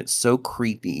corporate and it's so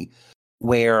creepy,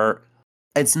 where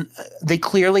they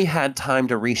clearly had time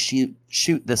to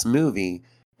shoot this movie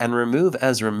and remove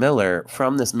Ezra Miller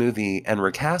from this movie and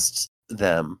recast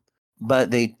them.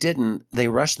 But they didn't. They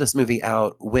rushed this movie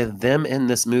out with them in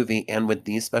this movie and with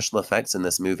these special effects in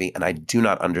this movie, and I do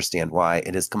not understand why.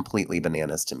 It is completely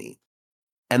bananas to me.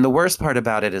 And the worst part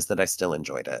about it is that I still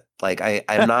enjoyed it. Like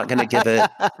I'm not going to give it.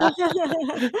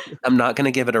 I'm not going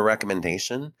to give it a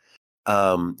recommendation.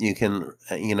 You can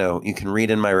read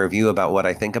in my review about what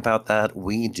I think about that.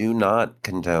 We do not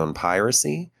condone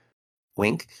piracy.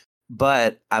 Wink.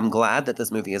 But I'm glad that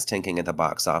this movie is tanking at the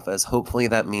box office. Hopefully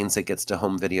that means it gets to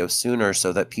home video sooner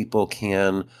so that people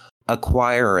can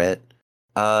acquire it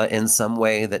in some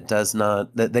way that does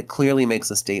not, that clearly makes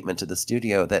a statement to the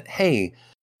studio that, hey,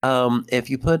 if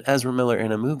you put Ezra Miller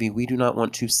in a movie, we do not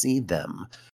want to see them.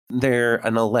 They're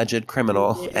an alleged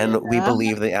criminal, and we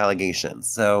believe the allegations.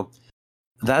 So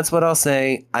that's what I'll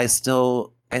say. I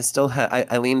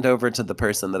leaned over to the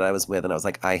person that I was with, and I was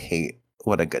like, I hate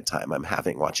what a good time I'm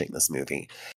having watching this movie.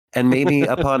 And maybe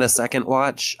upon a second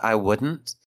watch, I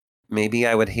wouldn't. Maybe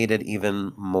I would hate it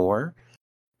even more.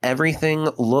 Everything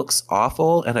looks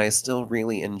awful, and I still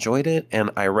really enjoyed it, and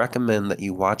I recommend that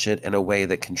you watch it in a way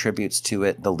that contributes to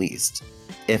it the least,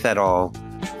 if at all,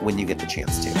 when you get the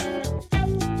chance to.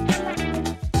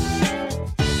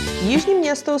 Nizhny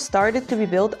Miesto started to be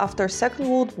built after Second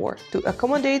World War to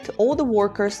accommodate all the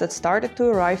workers that started to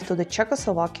arrive to the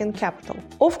Czechoslovakian capital.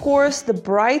 Of course, the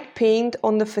bright paint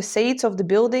on the facades of the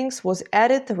buildings was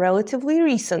added relatively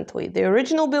recently. The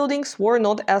original buildings were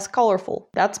not as colorful.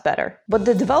 That's better. But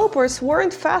the developers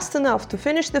weren't fast enough to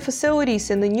finish the facilities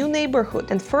in the new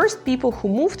neighborhood, and first people who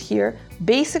moved here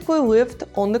basically lived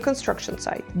on the construction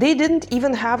site. They didn't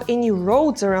even have any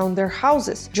roads around their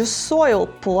houses, just soil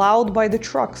plowed by the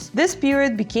trucks. This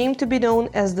period became to be known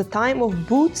as the time of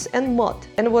boots and mud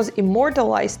and was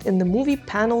immortalized in the movie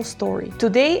Panel Story.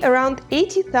 Today, around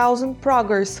 80,000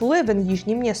 Praguers live in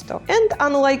Nizhny Miesto, and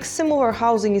unlike similar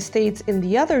housing estates in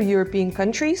the other European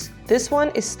countries, this one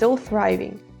is still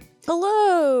thriving.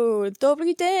 Hello,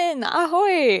 dobrý den,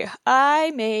 ahoy!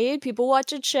 I made people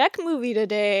watch a Czech movie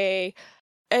today.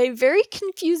 A very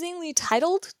confusingly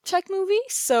titled Czech movie,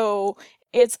 so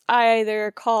it's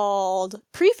either called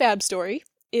Prefab Story,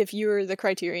 if you're the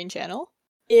Criterion Channel.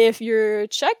 If you're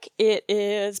Czech, it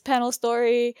is Panel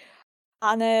Story,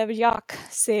 a nebo jak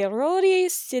se rodí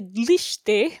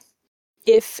sídliště.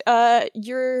 If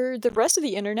you're the rest of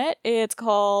the internet, it's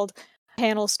called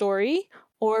Panel Story,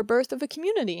 or Birth of a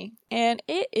Community, and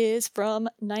it is from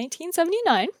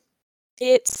 1979.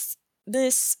 It's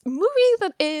this movie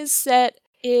that is set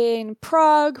in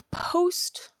Prague,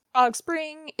 post-Prague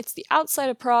Spring. It's the outside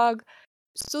of Prague,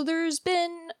 so there's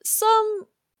been some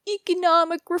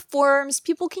economic reforms.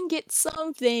 People can get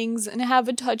some things and have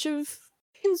a touch of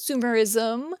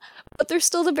consumerism, but there's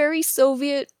still the very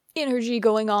Soviet energy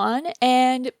going on,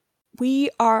 and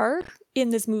we are, in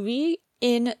this movie,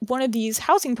 in one of these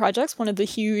housing projects, one of the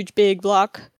huge big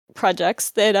block projects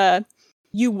that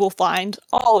you will find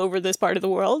all over this part of the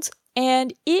world.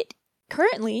 And it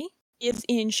currently is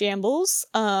in shambles.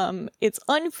 It's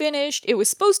unfinished. It was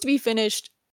supposed to be finished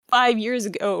 5 years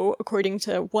ago, according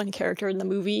to one character in the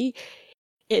movie.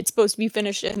 It's supposed to be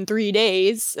finished in 3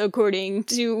 days, according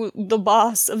to the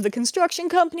boss of the construction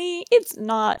company. It's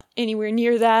not anywhere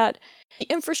near that. The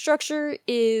infrastructure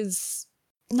is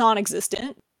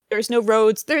non-existent. There's no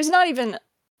roads. There's not even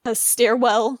a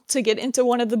stairwell to get into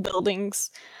one of the buildings.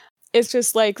 It's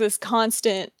just like this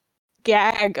constant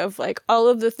gag of like all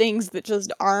of the things that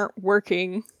just aren't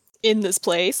working in this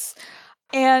place.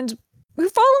 And we're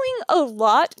following a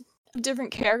lot of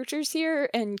different characters here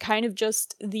and kind of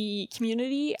just the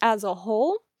community as a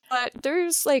whole. But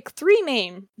there's like 3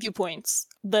 main viewpoints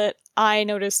that I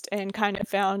noticed and kind of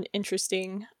found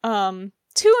interesting. 2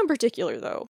 in particular,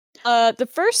 though. The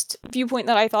first viewpoint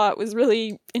that I thought was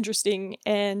really interesting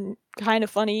and kind of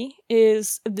funny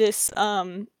is this,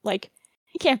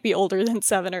 he can't be older than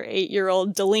 7 or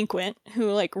 8-year-old delinquent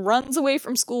who, like, runs away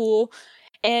from school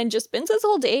and just spends his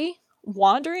whole day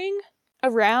wandering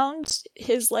around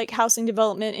his, like, housing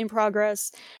development in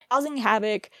progress, causing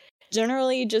havoc,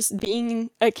 generally just being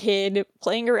a kid,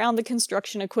 playing around the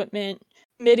construction equipment,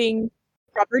 committing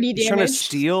property damage. He's trying to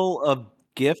steal a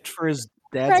gift for his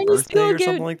dad's Trying to birthday steal or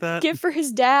something like that? Gift for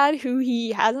his dad, who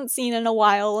he hasn't seen in a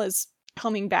while, is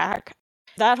coming back.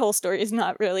 That whole story is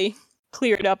not really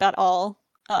cleared up at all.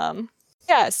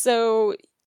 So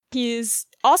he's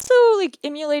also like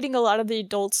emulating a lot of the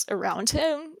adults around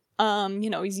him.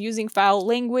 He's using foul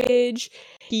language.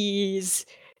 He's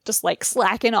just like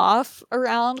slacking off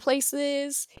around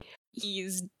places.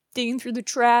 He's digging through the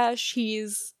trash.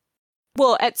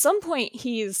 At some point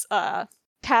he's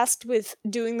tasked with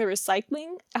doing the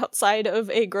recycling outside of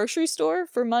a grocery store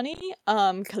for money,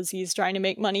 because he's trying to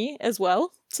make money as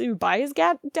well to buy his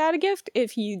dad a gift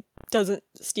if he doesn't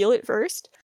steal it first.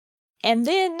 And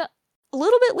then a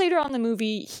little bit later on in the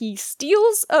movie, he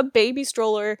steals a baby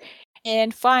stroller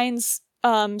and finds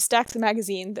stacks of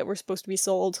magazines that were supposed to be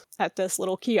sold at this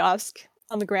little kiosk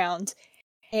on the ground,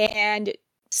 and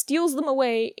steals them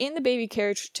away in the baby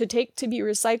carriage to take to be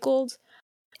recycled.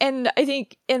 And I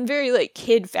think in very, like,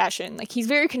 kid fashion, like, he's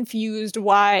very confused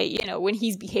why, when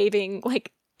he's behaving,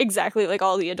 like, exactly like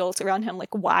all the adults around him,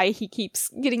 like, why he keeps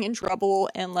getting in trouble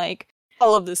and, like,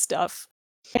 all of this stuff.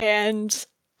 And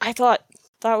I thought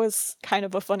that was kind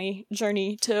of a funny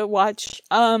journey to watch.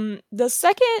 The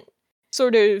second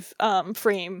sort of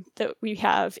frame that we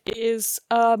have is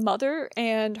a mother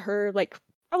and her, like,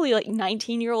 probably, like,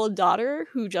 19-year-old daughter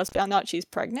who just found out she's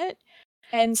pregnant.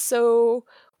 And so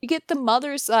we get the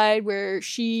mother's side where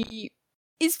she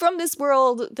is from this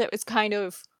world that was kind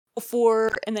of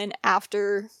before and then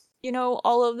after,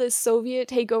 all of this Soviet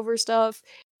takeover stuff.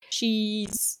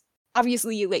 She's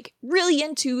obviously like really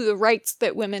into the rights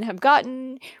that women have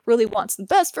gotten, really wants the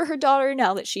best for her daughter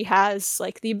now that she has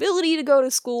like the ability to go to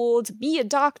school, to be a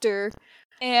doctor.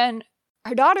 And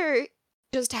her daughter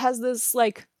just has this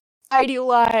like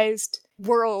idealized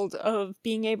world of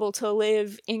being able to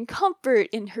live in comfort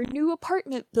in her new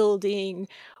apartment building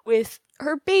with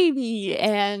her baby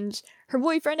and her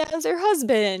boyfriend as her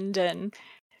husband, and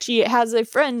she has a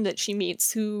friend that she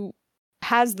meets who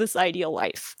has this ideal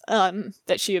life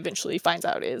that she eventually finds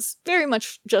out is very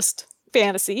much just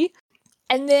fantasy.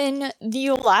 And then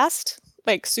the last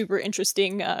like super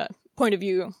interesting point of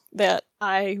view that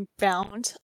I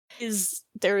found is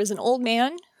there is an old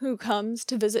man who comes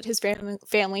to visit his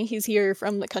family. He's here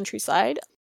from the countryside.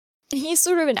 He's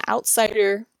sort of an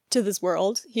outsider to this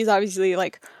world. He's obviously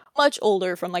like much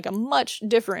older from like a much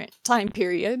different time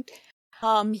period.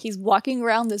 He's walking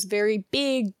around this very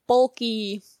big,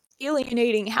 bulky,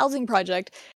 alienating housing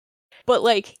project, but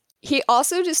like he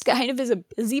also just kind of is a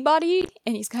busybody,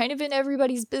 and he's kind of in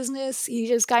everybody's business. He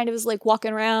just kind of is like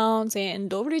walking around saying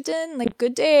 "Dobrý like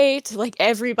good day to like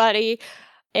everybody,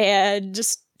 and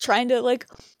just trying to like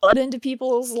butt into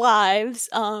people's lives.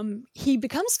 He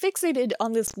becomes fixated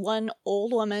on this one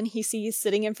old woman he sees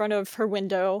sitting in front of her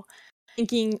window,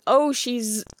 thinking, oh,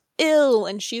 she's ill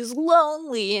and she's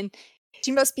lonely and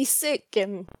she must be sick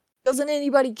and doesn't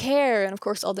anybody care? And of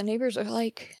course all the neighbors are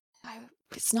like,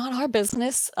 it's not our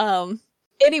business.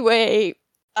 Anyway,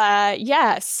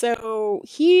 yeah, so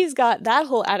he's got that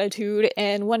whole attitude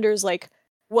and wonders like,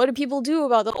 what do people do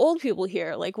about the old people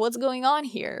here? Like, what's going on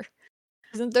here?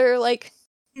 Isn't there like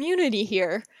community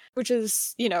here? Which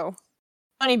is, you know,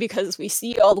 funny because we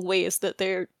see all the ways that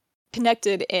they're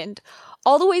connected and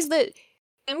all the ways that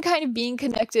them kind of being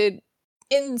connected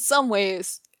in some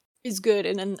ways is good,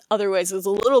 and in other ways is a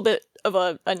little bit of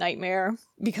a nightmare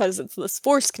because it's this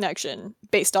forced connection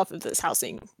based off of this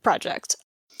housing project.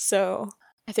 So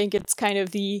I think it's kind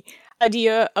of the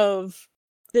idea of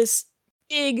this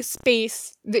big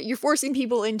space that you're forcing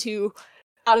people into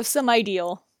out of some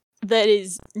ideal that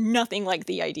is nothing like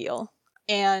the ideal.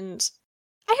 And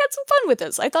I had some fun with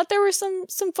this. I thought there were some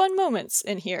fun moments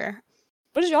in here.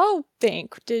 What did y'all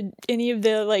think? Did any of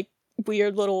the like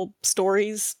weird little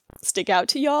stories stick out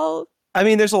to y'all? I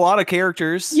mean, there's a lot of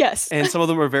characters. Yes. And some of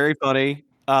them are very funny.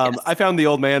 Yes. I found the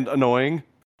old man annoying,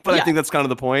 but Yeah. I think that's kind of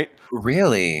the point.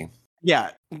 Really?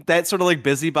 Yeah, that sort of like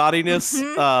busybodiness.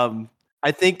 Mhm.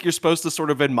 I think you're supposed to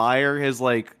sort of admire his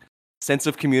like sense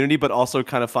of community, but also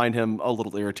kind of find him a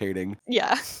little irritating.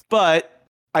 Yeah. But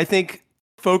I think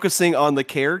focusing on the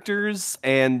characters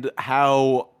and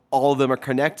how all of them are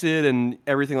connected and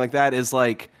everything like that is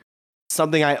like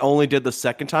something I only did the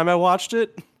second time I watched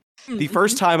it. The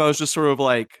first time I was just sort of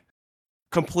like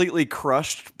completely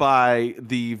crushed by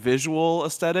the visual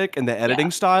aesthetic and the editing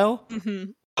style.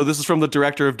 Mm-hmm. So this is from the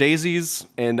director of Daisies,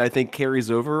 and I think carries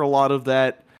over a lot of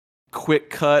that quick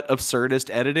cut absurdist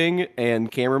editing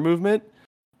and camera movement.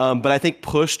 But I think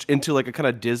pushed into like a kind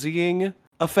of dizzying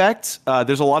effect.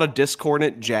 There's a lot of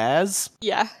discordant jazz.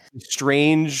 Yeah.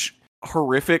 Strange,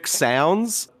 horrific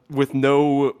sounds with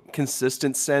no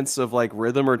consistent sense of like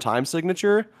rhythm or time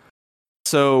signature.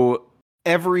 So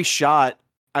every shot,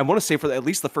 I want to say for at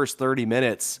least the first 30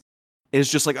 minutes,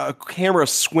 is just like a camera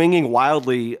swinging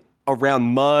wildly around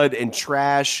mud and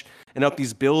trash and up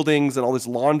these buildings and all this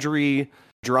laundry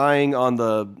drying on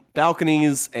the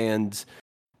balconies and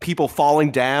people falling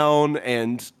down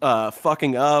and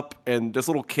fucking up and just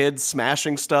little kids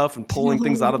smashing stuff and pulling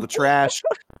things out of the trash.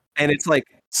 And it's like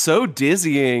so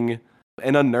dizzying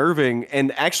and unnerving.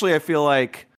 And actually, I feel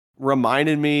like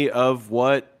reminded me of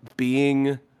what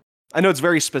being, I know it's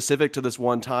very specific to this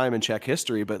one time in Czech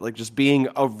history, but like just being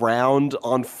around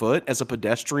on foot as a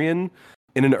pedestrian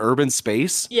in an urban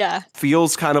space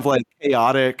feels kind of like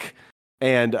chaotic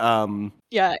and all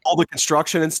the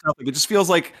construction and stuff. Like, it just feels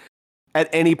like at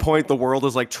any point the world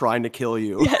is like trying to kill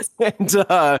you. Yes.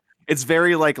 And it's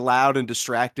very like loud and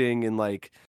distracting and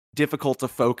like difficult to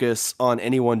focus on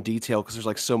any one detail because there's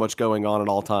like so much going on at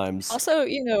all times. Also,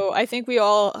 you know, I think we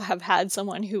all have had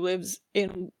someone who lives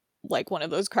in like one of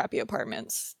those crappy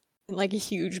apartments in like a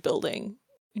huge building.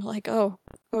 You're like, oh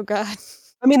God.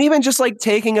 I mean, even just like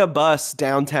taking a bus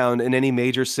downtown in any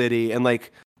major city and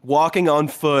like walking on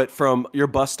foot from your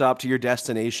bus stop to your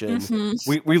destination.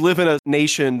 Mm-hmm. We live in a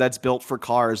nation that's built for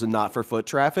cars and not for foot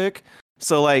traffic.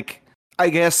 So like, I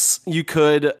guess you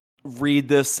could read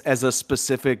this as a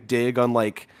specific dig on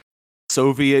like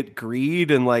Soviet greed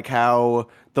and like how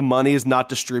the money is not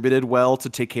distributed well to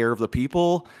take care of the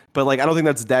people. But like, I don't think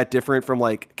that's that different from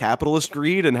like capitalist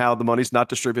greed and how the money's not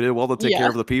distributed well to take care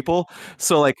of the people.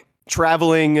 So like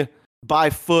traveling by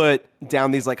foot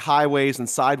down these like highways and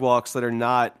sidewalks that are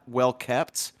not well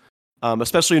kept.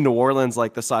 Especially in New Orleans,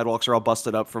 like the sidewalks are all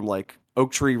busted up from like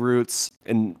oak tree roots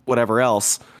and whatever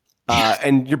else.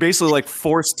 And you're basically like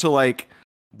forced to like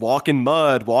walk in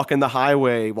mud, walk in the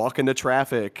highway, walk into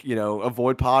traffic,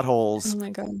 avoid potholes. Oh my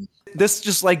God. This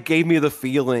just like gave me the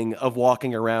feeling of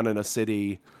walking around in a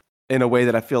city in a way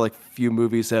that I feel like few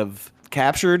movies have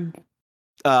captured.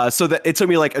 So that it took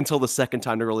me like until the second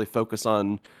time to really focus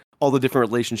on all the different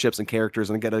relationships and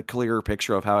characters and get a clearer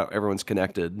picture of how everyone's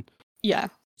connected. Yeah.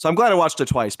 So I'm glad I watched it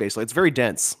twice, basically. It's very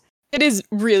dense. It is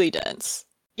really dense.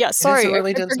 Yeah, sorry. It's a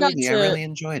really I dense forgot movie. I really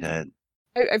enjoyed it.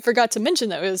 I forgot to mention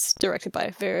that it was directed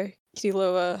by Vera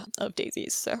Kilo of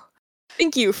Daisies. So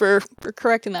thank you for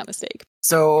correcting that mistake.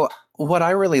 So what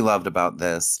I really loved about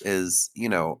this is,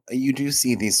 you do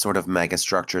see these sort of mega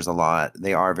structures a lot.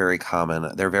 They are very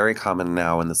common. They're very common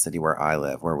now in the city where I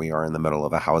live, where we are in the middle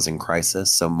of a housing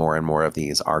crisis. So more and more of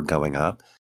these are going up.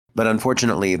 But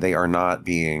unfortunately, they are not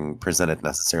being presented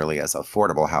necessarily as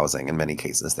affordable housing. In many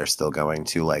cases, they're still going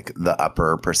to like the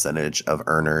upper percentage of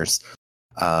earners,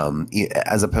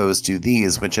 as opposed to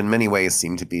these, which in many ways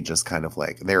seem to be just kind of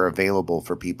like they're available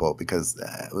for people because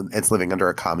it's living under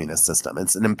a communist system.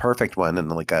 It's an imperfect one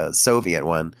and like a Soviet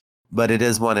one, but it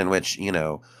is one in which,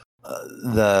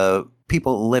 the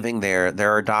people living there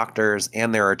are doctors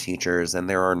and there are teachers and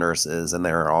there are nurses and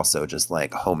there are also just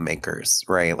like homemakers,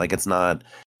 right? Like it's not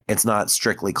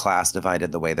strictly class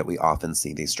divided the way that we often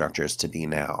see these structures to be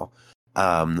now,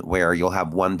 where you'll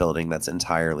have one building that's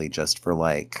entirely just for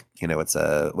like, it's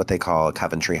what they call a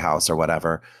Coventry house or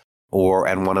whatever,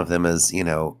 and one of them is,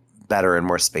 better and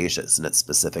more spacious and it's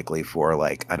specifically for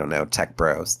like, I don't know, tech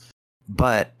bros.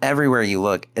 But everywhere you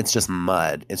look, it's just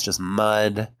mud. It's just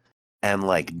mud and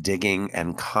like digging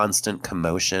and constant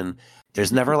commotion.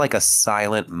 There's never like a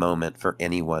silent moment for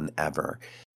anyone ever.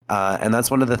 And that's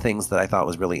one of the things that I thought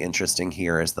was really interesting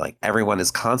here is like everyone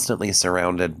is constantly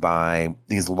surrounded by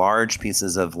these large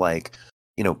pieces of like,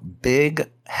 big,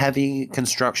 heavy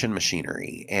construction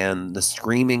machinery and the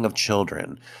screaming of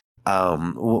children.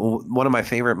 One of my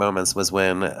favorite moments was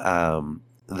when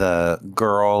the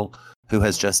girl who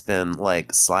has just been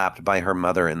like slapped by her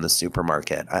mother in the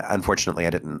supermarket. Unfortunately, I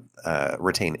didn't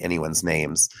retain anyone's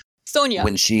names. Sonia.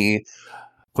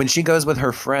 When she goes with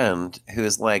her friend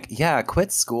who's like, yeah,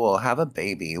 quit school, have a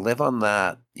baby, live on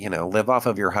that, live off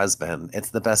of your husband. It's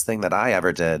the best thing that I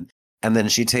ever did. And then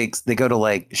she tries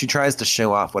to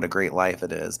show off what a great life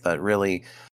it is. But really,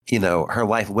 her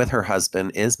life with her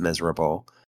husband is miserable.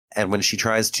 And when she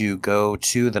tries to go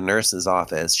to the nurse's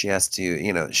office, she has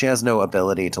to, she has no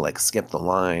ability to like skip the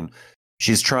line.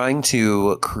 She's trying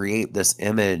to create this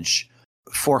image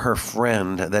for her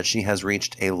friend that she has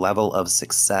reached a level of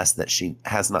success that she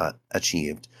has not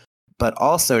achieved, but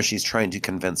also she's trying to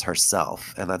convince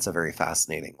herself. And that's a very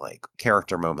fascinating like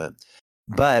character moment.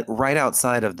 But right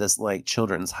outside of this like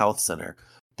children's health center,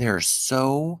 there are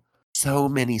so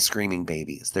many screaming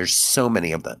babies. There's so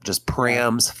many of them, just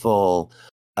prams full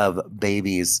of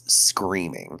babies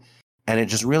screaming. And it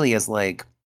just really is like,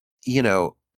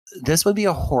 this would be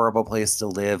a horrible place to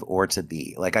live or to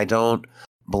be. Like, I don't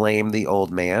blame the old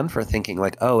man for thinking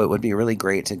like, oh, it would be really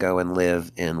great to go and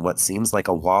live in what seems like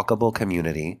a walkable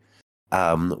community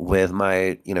with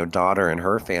my, daughter and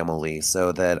her family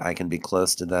so that I can be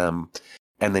close to them.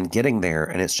 And then getting there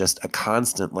and it's just a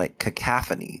constant like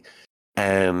cacophony.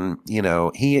 And,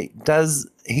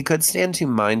 he could stand to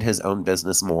mind his own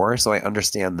business more. So I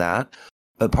understand that.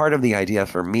 But part of the idea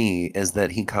for me is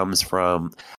that he comes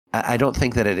from, I don't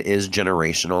think that it is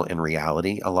generational in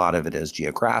reality. A lot of it is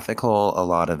geographical. A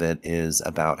lot of it is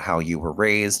about how you were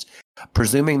raised.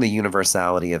 Presuming the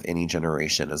universality of any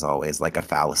generation is always like a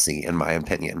fallacy, in my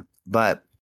opinion. But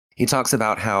he talks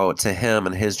about how to him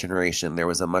and his generation, there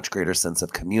was a much greater sense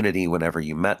of community whenever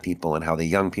you met people and how the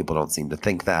young people don't seem to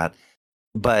think that.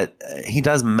 But he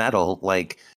does meddle,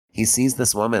 like he sees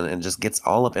this woman and just gets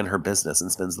all up in her business and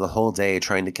spends the whole day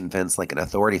trying to convince like an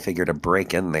authority figure to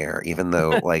break in there, even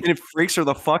though like and it freaks her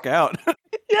the fuck out.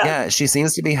 yeah, she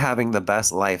seems to be having the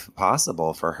best life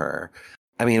possible for her.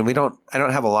 I mean, I don't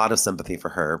have a lot of sympathy for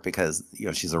her because,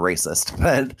 she's a racist,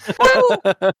 but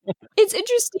Well, it's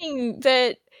interesting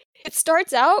that it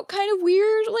starts out kind of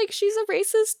weird, like she's a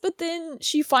racist, but then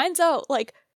she finds out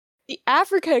like the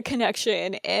Africa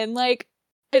connection and like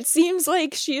it seems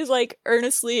like she's like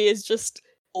earnestly is just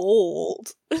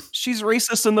old. She's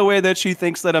racist in the way that she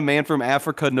thinks that a man from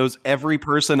Africa knows every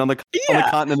person on the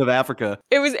continent of Africa.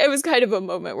 It was kind of a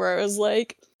moment where I was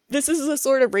like, this is a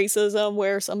sort of racism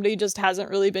where somebody just hasn't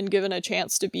really been given a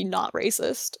chance to be not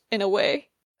racist in a way.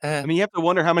 I mean, you have to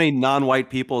wonder how many non-white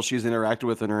people she's interacted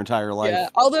with in her entire life. Yeah,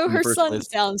 although in the her first son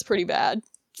place. sounds pretty bad.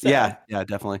 So. Yeah,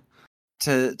 definitely.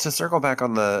 To circle back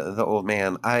on the old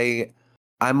man,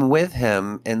 I'm with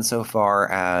him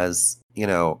insofar as, you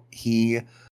know, he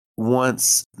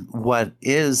wants what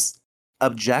is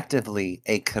objectively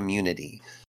a community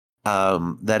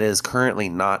that is currently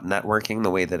not networking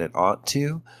the way that it ought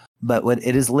to, but when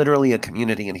it is literally a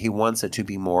community, and he wants it to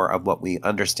be more of what we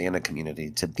understand a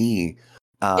community to be.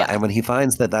 And when he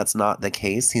finds that that's not the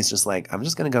case, he's just like, I'm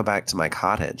just going to go back to my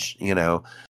cottage. You know,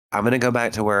 I'm going to go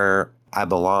back to where I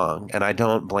belong. And I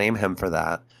don't blame him for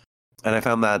that. And I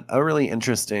found that a really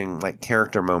interesting like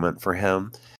character moment for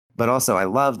him. But also I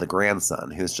love the grandson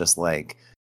who's just like,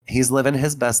 he's living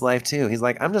his best life too. He's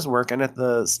like, I'm just working at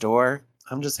the store.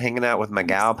 I'm just hanging out with my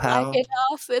gal pal. Slacking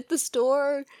off at the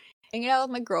store, hanging out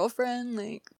with my girlfriend.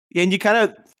 Like, yeah, and you kind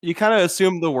of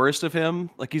assume the worst of him.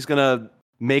 Like he's gonna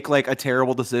make like a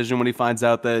terrible decision when he finds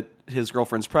out that his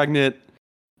girlfriend's pregnant,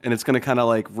 and it's gonna kind of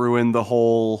like ruin the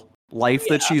whole life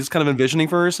that she's kind of envisioning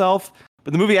for herself.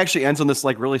 But the movie actually ends on this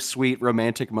like really sweet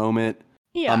romantic moment.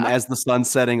 As the sun's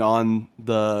setting on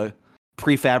the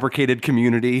prefabricated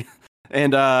community,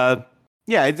 and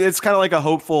it's kind of like a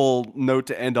hopeful note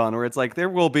to end on, where it's like there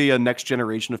will be a next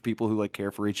generation of people who like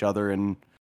care for each other and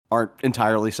aren't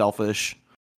entirely selfish.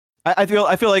 I feel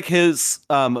like his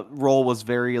role was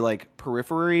very like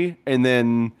periphery, and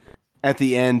then at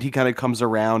the end he kind of comes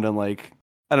around and like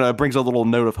I don't know, it brings a little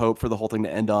note of hope for the whole thing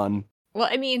to end on. Well,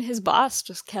 I mean, his boss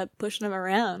just kept pushing him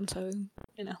around, so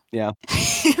you know,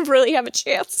 he didn't really have a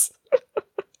chance.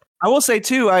 I will say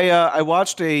too, I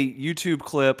watched a YouTube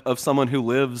clip of someone who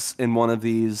lives in one of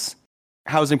these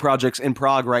housing projects in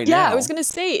Prague right now. Yeah, I was gonna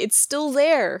say it's still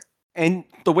there. And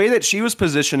the way that she was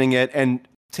positioning it, and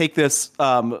take this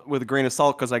with a grain of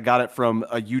salt because I got it from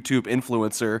a YouTube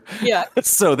influencer. Yeah.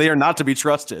 So they are not to be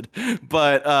trusted.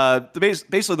 But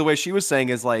basically the way she was saying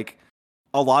is like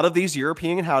a lot of these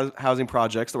European housing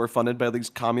projects that were funded by these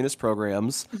communist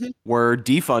programs were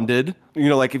defunded. You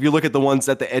know, like if you look at the ones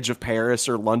at the edge of Paris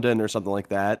or London or something like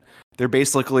that, they're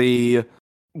basically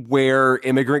where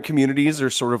immigrant communities are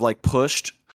sort of like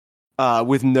pushed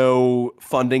with no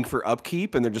funding for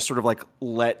upkeep, and they're just sort of like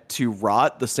let to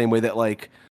rot the same way that like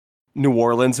New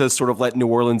Orleans has sort of let New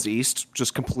Orleans East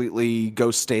just completely go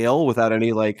stale without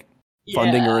any like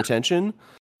funding or attention.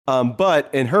 But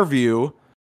in her view,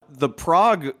 the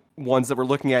Prague ones that we're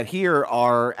looking at here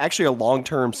are actually a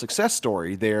long-term success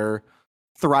story. They're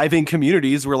thriving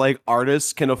communities where like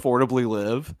artists can affordably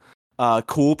live,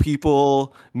 cool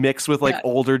people mix with like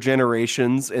older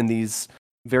generations in these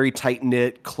very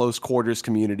tight-knit, close quarters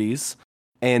communities.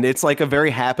 And it's like a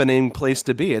very happening place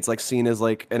to be. It's like seen as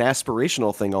like an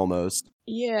aspirational thing almost.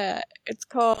 Yeah, it's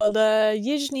called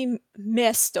Yizhny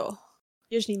Miesto.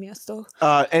 Yizhny Miesto.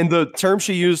 And the term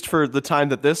she used for the time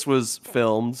that this was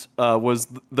filmed was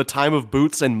the time of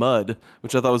boots and mud,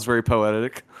 which I thought was very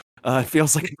poetic. It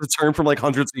feels like it's a term from like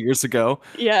hundreds of years ago.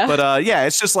 Yeah. But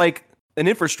it's just like an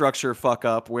infrastructure fuck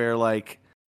up where like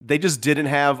they just didn't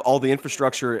have all the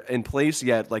infrastructure in place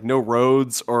yet, like no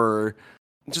roads or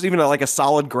just even like a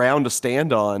solid ground to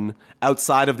stand on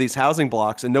outside of these housing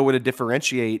blocks, and no way to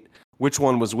differentiate which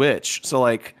one was which. So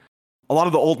like a lot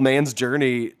of the old man's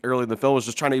journey early in the film was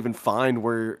just trying to even find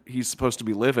where he's supposed to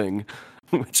be living,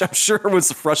 which I'm sure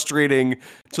was frustrating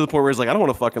to the point where he's like, I don't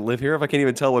want to fucking live here if I can't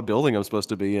even tell what building I'm supposed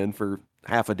to be in for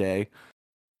half a day.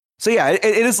 So yeah, it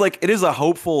is a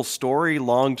hopeful story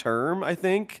long term, I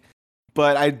think.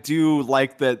 But I do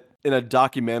like that in a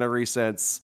documentary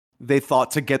sense, they thought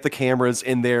to get the cameras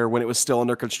in there when it was still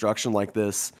under construction like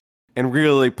this and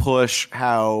really push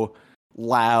how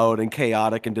loud and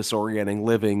chaotic and disorienting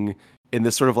living in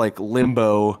this sort of like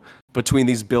limbo between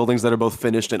these buildings that are both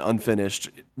finished and unfinished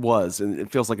was. And it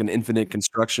feels like an infinite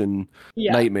construction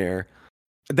nightmare.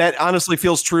 That honestly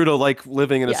feels true to like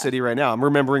living in a city right now. I'm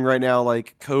remembering right now,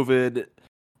 like COVID,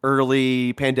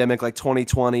 early pandemic, like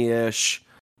 2020-ish.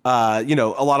 A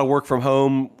lot of work from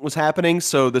home was happening.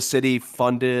 So the city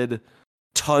funded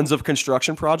tons of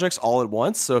construction projects all at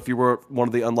once. So if you were one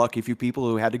of the unlucky few people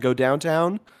who had to go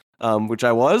downtown, which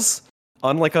I was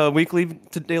on like a weekly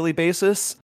to daily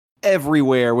basis,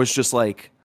 everywhere was just like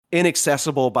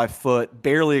inaccessible by foot,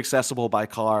 barely accessible by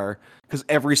car, because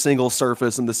every single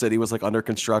surface in the city was like under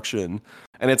construction.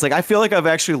 And it's like, I feel like I've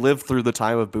actually lived through the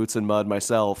time of boots and mud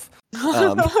myself.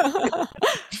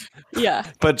 Yeah.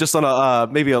 But just on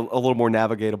a maybe a little more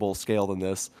navigatable scale than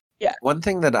this. Yeah. One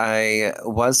thing that I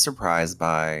was surprised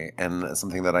by, and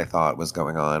something that I thought was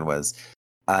going on, was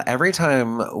every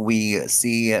time we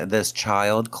see this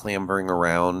child clambering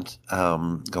around,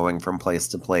 going from place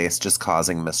to place, just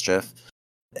causing mischief,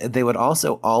 they would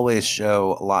also always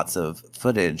show lots of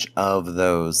footage of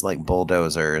those like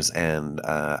bulldozers and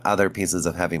other pieces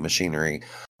of heavy machinery,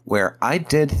 where I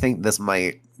did think this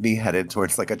might be headed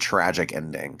towards like a tragic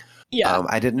ending. Yeah.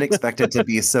 I didn't expect it to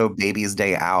be so baby's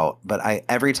day out, but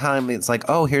every time it's like,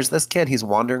 oh, here's this kid, he's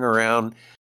wandering around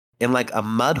in like a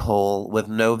mud hole with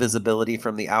no visibility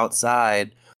from the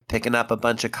outside, picking up a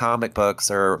bunch of comic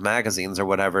books or magazines or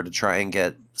whatever to try and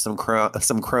get some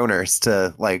kroners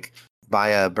to like buy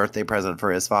a birthday present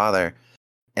for his father.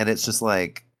 And it's just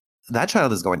like, that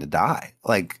child is going to die.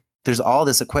 Like, there's all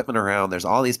this equipment around, there's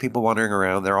all these people wandering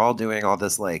around, they're all doing all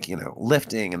this like,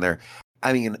 lifting,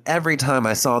 and every time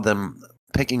I saw them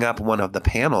picking up one of the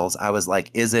panels, I was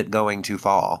like, is it going to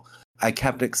fall? I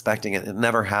kept expecting it. It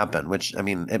never happened, which,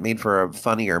 it made for a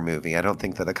funnier movie. I don't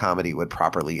think that a comedy would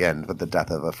properly end with the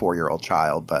death of a 4-year-old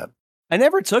child, but I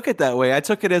never took it that way. I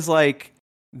took it as like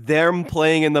them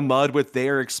playing in the mud with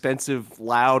their expensive,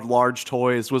 loud, large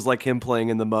toys was like him playing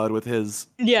in the mud with his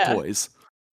toys.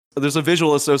 There's a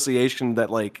visual association that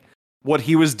like what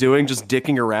he was doing, just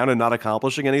dicking around and not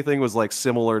accomplishing anything, was like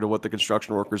similar to what the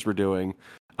construction workers were doing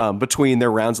between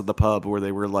their rounds at the pub, where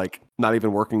they were like not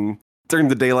even working during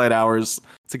the daylight hours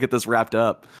to get this wrapped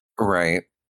up. Right.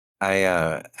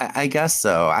 I guess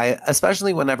so.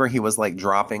 Especially whenever he was like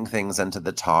dropping things into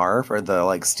the tar for the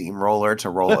like steamroller to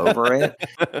roll over it.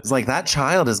 It's like, that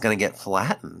child is going to get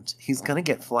flattened. He's going to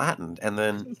get flattened. And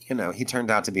then, he turned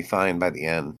out to be fine by the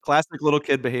end. Classic little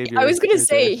kid behavior. I was going to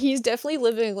say, he's definitely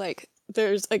living like,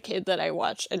 there's a kid that I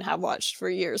watch and have watched for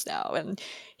years now, and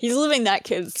he's living that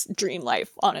kid's dream life,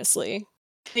 honestly.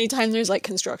 Anytime there's like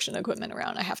construction equipment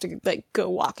around, I have to like go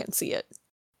walk and see it.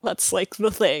 That's like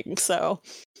the thing. So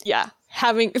yeah,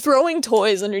 throwing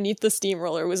toys underneath the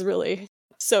steamroller was really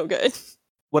so good.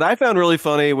 What I found really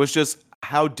funny was just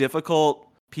how difficult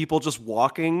people just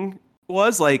walking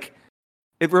was. Like,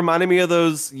 it reminded me of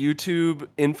those YouTube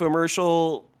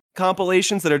infomercial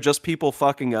compilations that are just people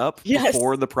fucking up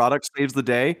before the product saves the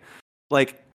day.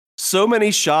 Like, so many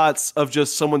shots of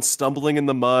just someone stumbling in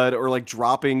the mud, or like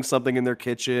dropping something in their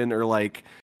kitchen, or like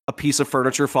a piece of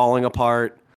furniture falling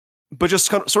apart, but just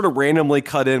sort of randomly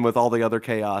cut in with all the other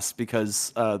chaos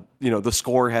because, the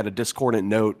score had a discordant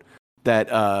note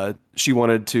that she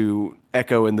wanted to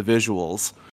echo in the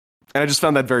visuals. And I just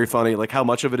found that very funny, like how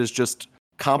much of it is just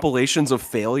compilations of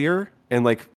failure and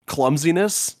like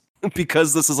clumsiness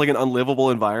because this is like an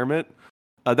unlivable environment.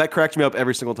 That cracked me up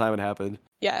every single time it happened.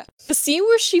 Yeah. The scene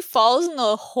where she falls in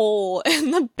the hole in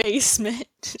the basement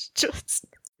just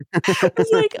I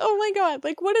was like, oh my god,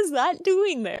 like what is that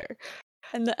doing there?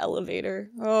 And the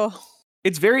elevator. Oh.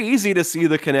 It's very easy to see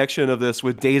the connection of this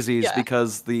with Daisies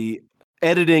because the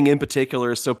editing in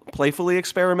particular is so playfully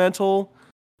experimental,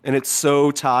 and it's so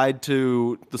tied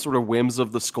to the sort of whims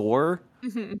of the score.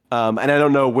 Mm-hmm. And I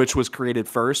don't know which was created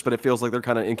first, but it feels like they're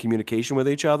kind of in communication with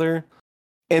each other.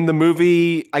 And the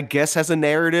movie, I guess, has a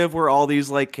narrative where all these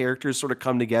like characters sort of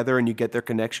come together and you get their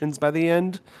connections by the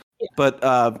end. Yeah.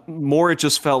 But more, it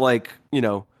just felt like,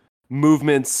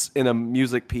 movements in a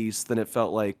music piece than it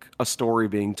felt like a story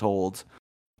being told.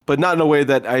 But not in a way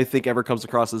that I think ever comes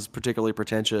across as particularly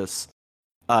pretentious,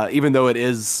 even though it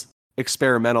is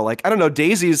experimental. Like, I don't know,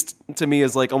 Daisies to me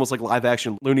is like almost like live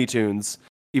action Looney Tunes,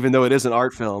 even though it is an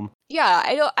art film. Yeah,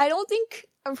 I don't think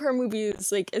of her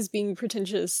movies like as being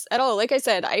pretentious at all. Like I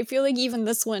said, I feel like even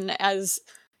this one, as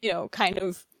kind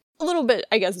of a little bit,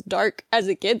 I guess, dark as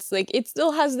it gets, like it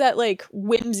still has that like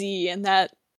whimsy and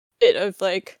that bit of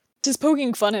like just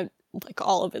poking fun at like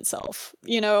all of itself,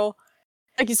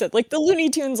 like you said, like the Looney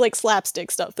Tunes like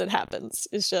slapstick stuff that happens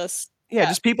is just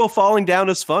just people falling down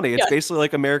is funny. It's basically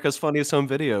like America's Funniest Home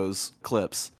Videos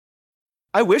clips.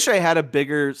 I wish I had a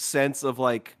bigger sense of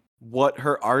like what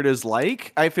her art is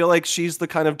like. I feel like she's the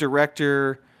kind of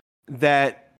director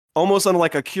that almost on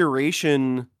like a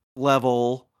curation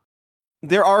level,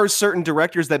 there are certain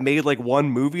directors that made like one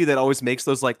movie that always makes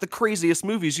those like the craziest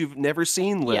movies you've never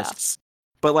seen lists.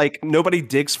 But like nobody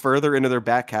digs further into their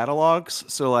back catalogs.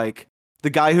 So like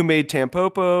the guy who made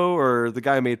Tampopo or the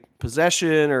guy who made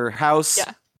Possession or House,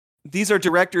 these are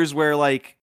directors where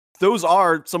like those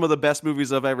are some of the best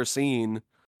movies I've ever seen.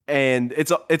 And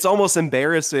it's almost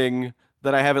embarrassing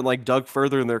that I haven't like dug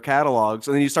further in their catalogs.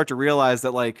 And then you start to realize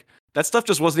that like that stuff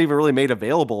just wasn't even really made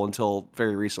available until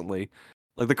very recently.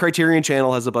 Like the Criterion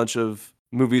Channel has a bunch of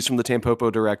movies from the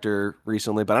Tampopo director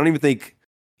recently, but I don't even think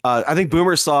I think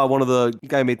Boomer saw one of the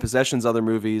guy who made Possession's other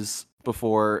movies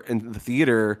before in the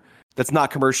theater that's not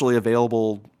commercially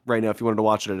available right now if you wanted to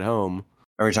watch it at home.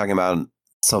 Are we talking about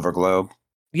Silver Globe?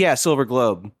 Yeah, Silver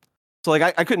Globe. So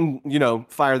like I couldn't,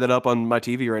 fire that up on my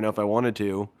TV right now if I wanted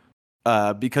to,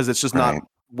 because it's just not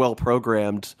well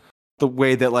programmed. The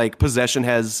way that like Possession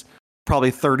has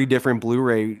probably 30 different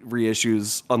Blu-ray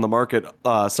reissues on the market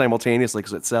simultaneously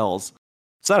because it sells.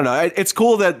 So I don't know. It's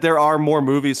cool that there are more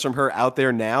movies from her out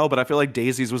there now, but I feel like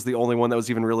Daisies was the only one that was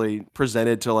even really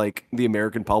presented to like the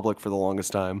American public for the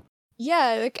longest time.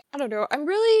 Yeah, like I don't know. I'm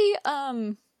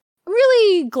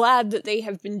really glad that they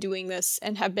have been doing this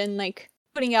and have been like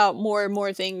putting out more and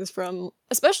more things from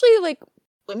especially like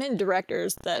women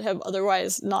directors that have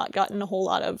otherwise not gotten a whole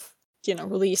lot of,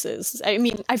 releases. I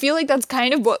mean, I feel like that's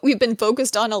kind of what we've been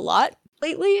focused on a lot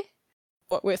lately.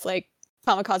 What with like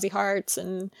Kamikaze Hearts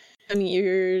and Flaming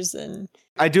Ears and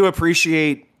I do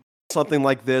appreciate something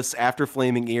like this after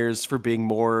Flaming Ears for being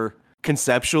more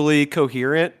conceptually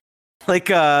coherent. Like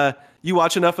you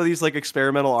watch enough of these like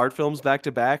experimental art films back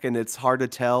to back and it's hard to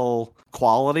tell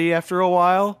quality after a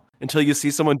while until you see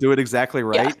someone do it exactly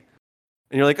right. Yeah.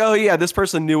 And you're like, oh yeah, this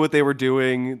person knew what they were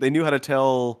doing. They knew how to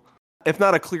tell, if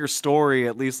not a clear story,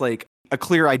 at least like a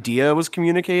clear idea was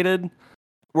communicated.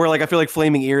 Where like I feel like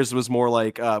Flaming Ears was more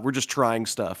like we're just trying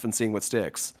stuff and seeing what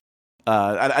sticks.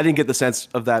 I didn't get the sense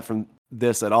of that from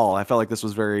this at all. I felt like this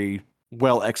was very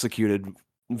well executed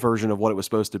version of what it was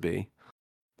supposed to be,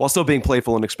 while still being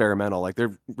playful and experimental. Like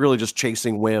they're really just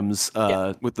chasing whims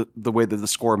with the way that the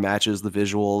score matches the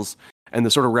visuals and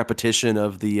the sort of repetition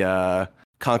of the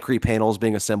concrete panels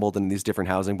being assembled in these different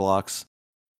housing blocks.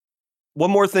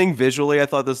 One more thing visually I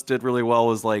thought this did really well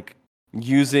was like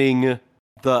using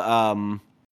the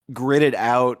gridded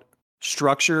out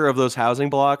structure of those housing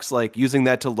blocks, like using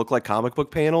that to look like comic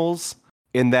book panels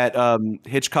in that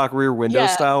Hitchcock Rear Window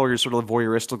style, where you're sort of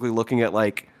voyeuristically looking at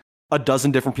like a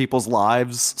dozen different people's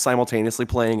lives simultaneously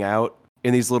playing out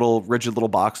in these little rigid little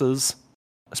boxes.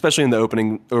 Especially in the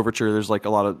opening overture, there's like a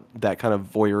lot of that kind of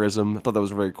voyeurism. I thought that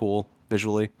was very cool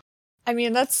visually. I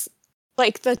mean, that's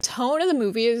like the tone of the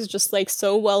movie is just like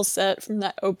so well set from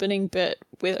that opening bit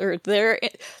where they're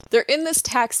in this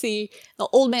taxi, the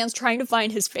old man's trying to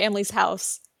find his family's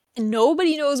house and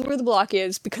nobody knows where the block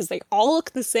is because they all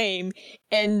look the same,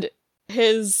 and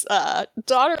his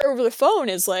daughter over the phone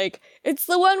is like, it's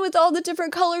the one with all the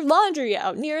different colored laundry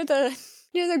out near the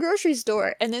grocery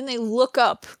store, and then they look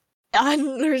up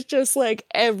and there's just like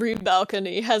every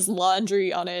balcony has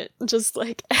laundry on it, just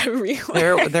like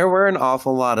everywhere. There were an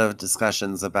awful lot of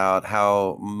discussions about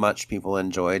how much people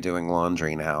enjoy doing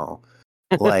laundry now.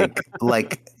 Like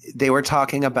they were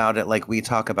talking about it like we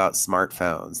talk about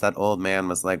smartphones. That old man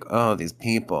was like, oh, these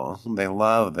people, they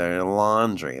love their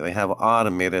laundry. They have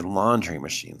automated laundry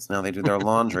machines. Now they do their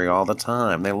laundry all the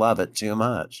time. They love it too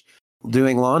much.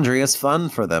 Doing laundry is fun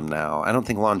for them now. I don't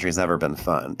think laundry's ever been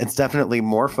fun. It's definitely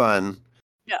more fun.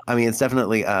 Yeah. I mean, it's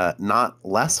definitely not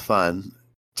less fun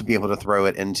to be able to throw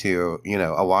it into,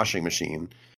 a washing machine.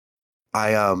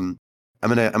 I'm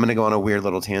gonna go on a weird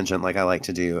little tangent like I like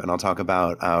to do, and I'll talk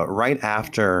about right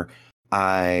after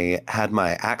I had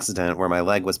my accident where my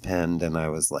leg was pinned and I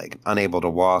was like unable to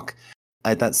walk.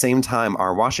 At that same time,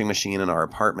 our washing machine in our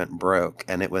apartment broke,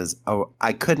 and it was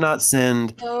I could not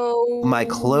send my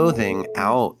clothing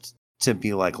out to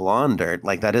be like laundered.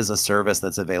 Like that is a service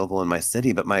that's available in my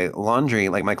city, but my laundry,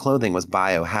 like my clothing, was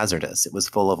biohazardous. It was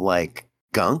full of like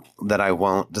gunk that I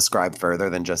won't describe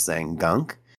further than just saying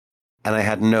gunk. And I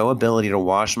had no ability to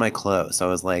wash my clothes. So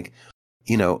I was like,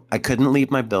 I couldn't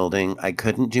leave my building. I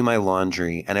couldn't do my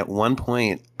laundry. And at one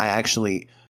point, I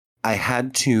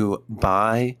had to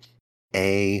buy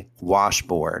a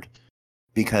washboard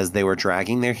because they were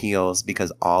dragging their heels,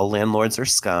 because all landlords are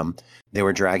scum. They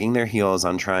were dragging their heels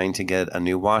on trying to get a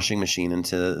new washing machine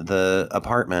into the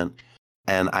apartment.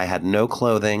 And I had no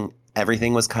clothing.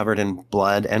 Everything was covered in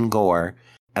blood and gore.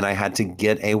 And I had to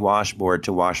get a washboard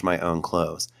to wash my own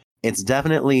clothes. It's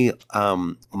definitely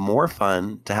more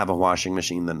fun to have a washing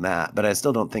machine than that, but I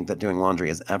still don't think that doing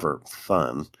laundry is ever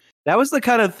fun. That was the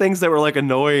kind of things that were like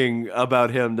annoying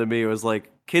about him to me. It was like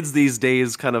kids these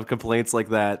days kind of complaints like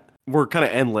that were kind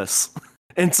of endless.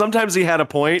 And sometimes he had a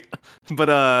point, but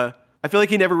I feel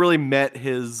like he never really met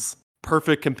his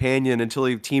perfect companion until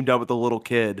he teamed up with a little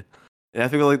kid. And I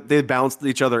feel like they balanced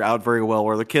each other out very well,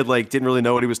 where the kid like didn't really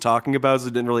know what he was talking about, so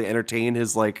it didn't really entertain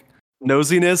his like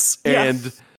nosiness. Yeah.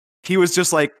 And he was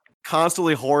just like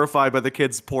constantly horrified by the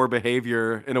kid's poor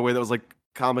behavior in a way that was like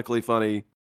comically funny.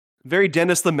 Very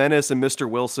Dennis the Menace and Mr.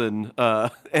 Wilson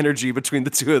energy between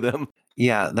the two of them.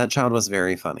 Yeah, that child was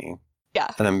very funny. Yeah.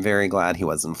 And I'm very glad he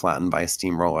wasn't flattened by a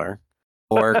steamroller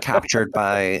or captured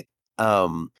by,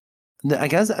 I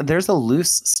guess there's a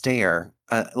loose stair,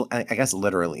 I guess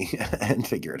literally and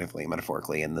figuratively,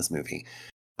 metaphorically in this movie.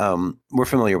 We're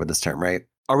familiar with this term, right?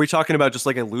 Are we talking about just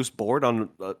like a loose board on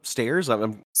stairs?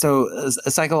 So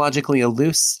psychologically, a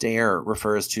loose stair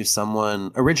refers to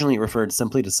someone, originally referred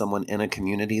simply to someone in a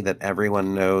community that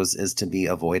everyone knows is to be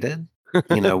avoided,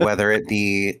 whether it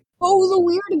be... Oh, the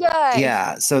weird guy.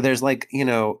 Yeah, so there's like,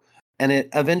 and it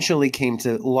eventually came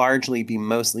to largely be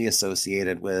mostly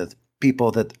associated with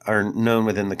people that are known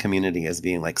within the community as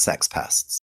being like sex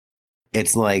pests.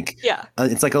 It's like,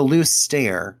 it's like a loose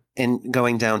stair and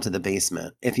going down to the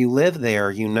basement. If you live there,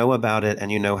 you know about it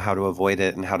and you know how to avoid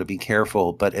it and how to be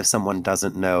careful. But if someone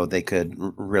doesn't know, they could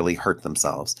really hurt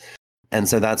themselves. And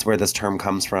so that's where this term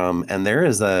comes from. And there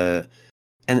is and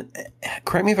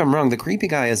correct me if I'm wrong, the creepy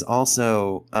guy is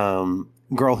also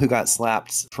girl who got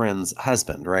slapped friend's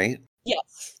husband, right?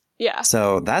 Yes. Yeah.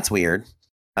 So that's weird.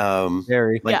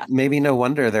 Very. Maybe no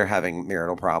wonder they're having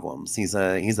marital problems. He's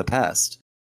a pest.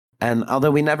 And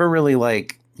although we never really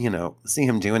see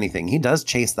him do anything, he does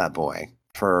chase that boy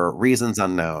for reasons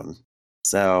unknown.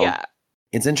 So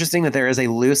it's interesting that there is a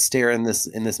loose stair in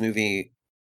this movie,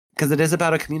 because it is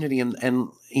about a community, and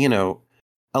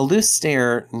a loose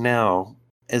stair now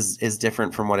is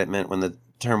different from what it meant when the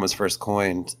term was first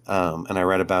coined. And I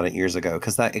read about it years ago,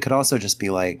 because it could also just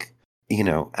be like,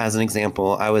 as an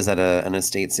example, I was at an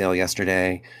estate sale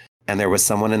yesterday, and there was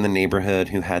someone in the neighborhood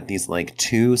who had these like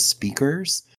 2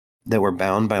 speakers that were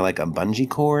bound by like a bungee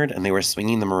cord, and they were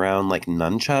swinging them around like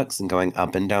nunchucks and going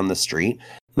up and down the street,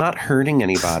 not hurting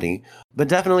anybody, but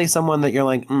definitely someone that you're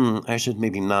like, I should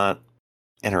maybe not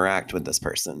interact with this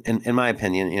person. In my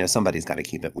opinion, somebody's got to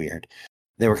keep it weird.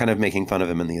 They were kind of making fun of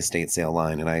him in the estate sale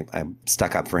line, and I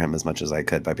stuck up for him as much as I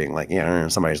could by being like,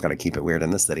 somebody's got to keep it weird in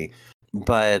this city.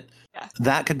 But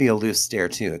that could be a loose stair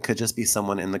too. It could just be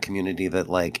someone in the community that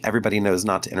like everybody knows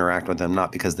not to interact with them,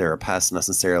 not because they're a pest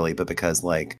necessarily, but because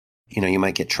like, you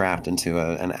might get trapped into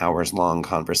an hours-long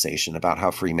conversation about how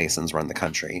Freemasons run the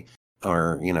country,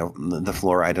 or, the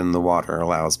fluoride in the water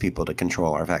allows people to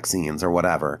control our vaccines or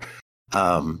whatever.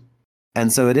 And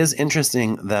so it is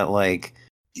interesting that, like,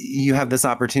 you have this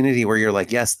opportunity where you're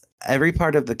like, yes, every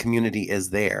part of the community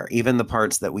is there, even the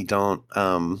parts that we don't,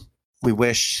 we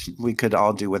wish we could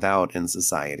all do without in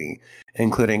society,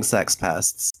 including sex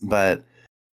pests. But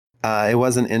it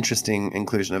was an interesting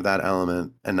inclusion of that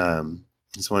element, and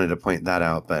just wanted to point that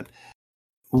out. But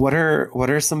what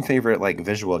are some favorite like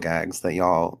visual gags that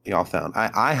y'all found?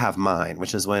 I have mine,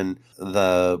 which is when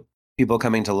the people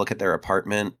coming to look at their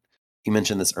apartment, you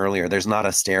mentioned this earlier, there's not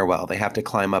a stairwell. They have to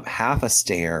climb up half a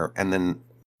stair and then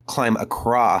climb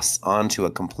across onto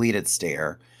a completed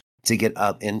stair to get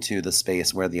up into the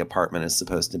space where the apartment is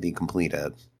supposed to be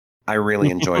completed. I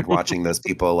really enjoyed watching those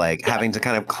people like having to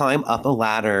kind of climb up a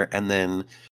ladder and then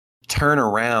turn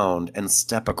around and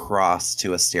step across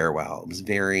to a stairwell. It was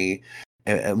very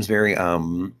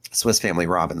Swiss Family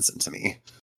Robinson to me.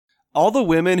 All the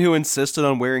women who insisted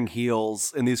on wearing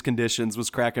heels in these conditions was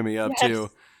cracking me up too.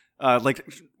 Like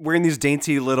wearing these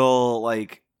dainty little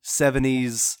like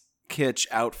 70s kitsch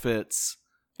outfits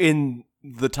in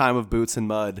the time of boots and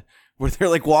mud, where they're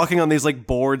like walking on these like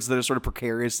boards that are sort of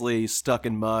precariously stuck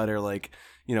in mud, or like,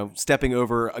 stepping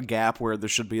over a gap where there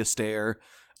should be a stair.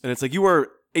 And it's like you are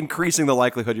increasing the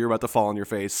likelihood you're about to fall on your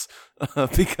face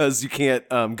because you can't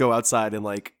go outside in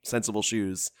like sensible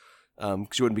shoes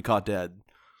because you wouldn't be caught dead.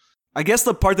 I guess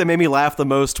the part that made me laugh the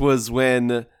most was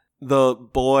when the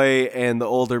boy and the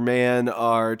older man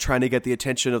are trying to get the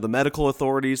attention of the medical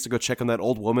authorities to go check on that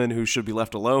old woman who should be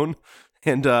left alone.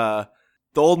 And the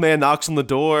old man knocks on the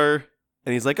door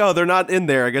and he's like, oh, they're not in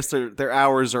there. I guess their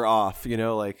hours are off,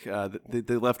 they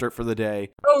left her for the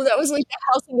day. Oh, that was like the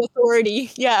housing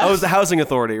authority. Yeah. Oh, it was the housing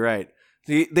authority, right.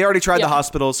 They already tried the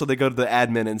hospital, so they go to the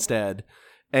admin instead.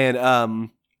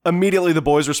 And immediately the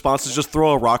boy's response is just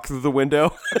throw a rock through the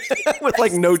window with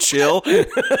like no chill. It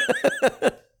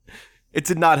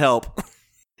did not help.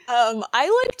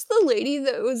 I liked the lady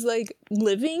that was like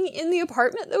living in the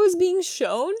apartment that was being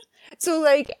shown. So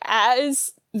like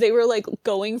as they were like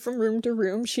going from room to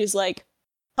room, she's like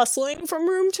hustling from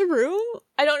room to room.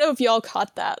 I don't know if y'all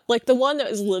caught that. Like the one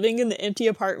that was living in the empty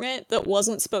apartment that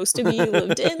wasn't supposed to be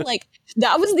lived in, like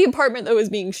that was the apartment that was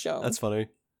being shown. That's funny.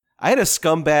 I had a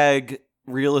scumbag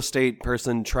real estate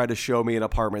person try to show me an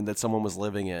apartment that someone was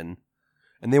living in.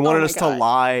 And they wanted us to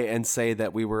lie and say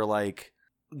that we were like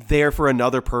there for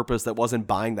another purpose that wasn't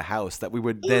buying the house, that we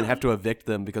would then have to evict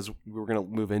them because we were going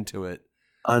to move into it.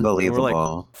 Unbelievable. And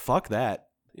we're like, fuck that.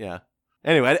 Yeah.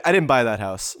 Anyway, I didn't buy that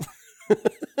house.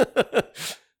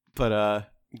 But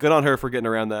good on her for getting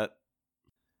around that.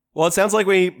 Well, it sounds like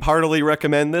we heartily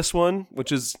recommend this one,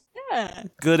 which is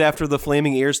good after the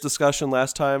Flaming Ears discussion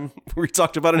last time. We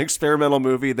talked about an experimental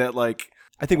movie that, like,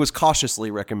 I think was cautiously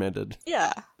recommended.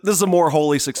 Yeah. This is a more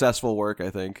wholly successful work,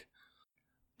 I think.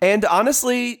 And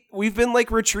honestly, we've been like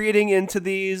retreating into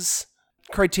these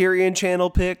Criterion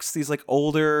Channel picks, these like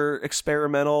older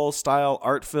experimental style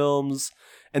art films.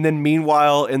 And then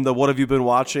meanwhile, in the What Have You Been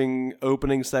Watching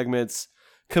opening segments,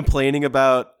 complaining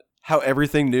about how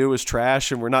everything new is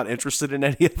trash and we're not interested in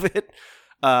any of it.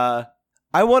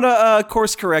 I want to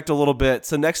course correct a little bit.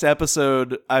 So next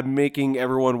episode, I'm making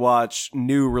everyone watch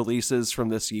new releases from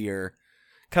this year.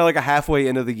 Kind of like a halfway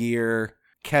into the year,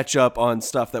 catch up on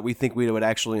stuff that we think we would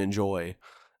actually enjoy.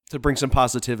 To bring some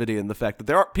positivity in the fact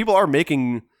that people are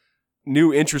making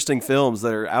new interesting films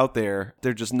that are out there.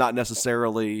 They're just not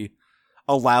necessarily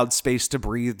allowed space to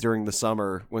breathe during the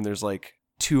summer when there's like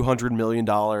 $200 million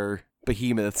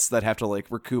behemoths that have to like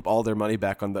recoup all their money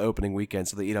back on the opening weekend,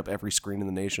 so they eat up every screen in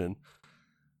the nation.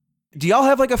 Do y'all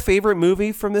have like a favorite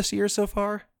movie from this year so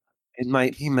far? It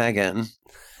might be Megan.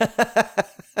 I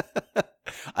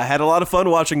had a lot of fun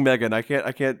watching Megan. I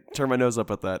can't turn my nose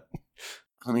up at that.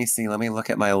 Let me see. Let me look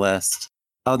at my list.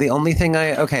 Oh, the only thing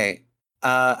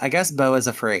I guess Beau is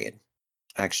Afraid.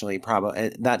 Actually,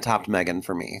 probably that topped Megan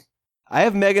for me. I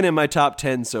have Megan in my top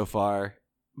 10 so far,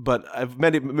 but I've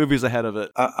many movies ahead of it.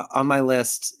 On my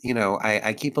list,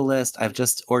 I keep a list. I've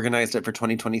just organized it for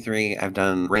 2023. I've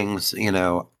done rings,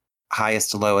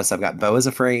 highest to lowest. I've got Beau is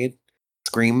Afraid,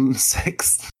 Scream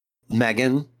 6,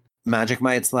 Megan, Magic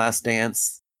Mike's Last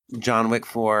Dance, John Wick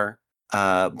 4,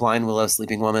 Blind Willow,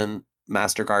 Sleeping Woman,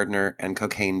 Master Gardener, and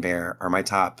Cocaine Bear are my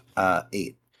top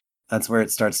 8. That's where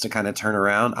it starts to kind of turn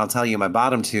around. I'll tell you, my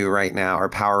bottom 2 right now are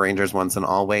Power Rangers Once and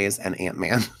Always and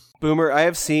Ant-Man. Boomer, I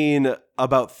have seen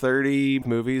about 30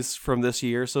 movies from this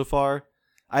year so far.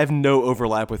 I have no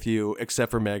overlap with you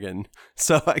except for Megan.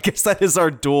 So I guess that is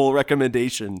our dual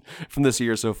recommendation from this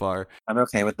year so far. I'm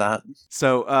okay with that.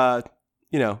 So,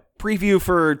 preview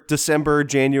for December,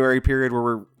 January period where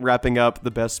we're wrapping up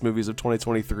the best movies of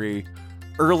 2023.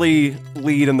 Early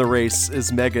lead in the race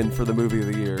is Megan for the movie of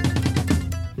the year.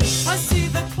 I see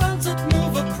the clouds that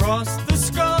move across the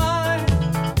sky.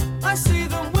 I see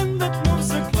the wind that moves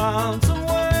the clouds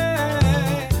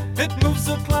away. It moves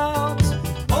the clouds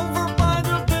over by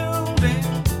the building.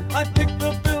 I pick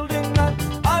the building that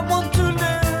I want to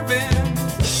live in.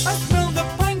 I smell the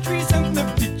pine trees and the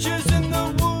peaches in the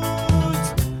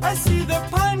woods. I see the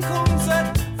pine cones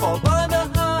that fall by the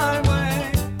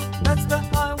highway. That's the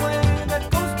highway that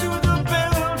goes to the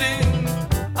building.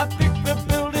 I pick the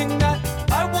building that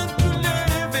I want to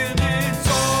live in. It's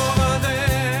over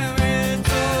there, it's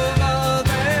over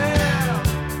there.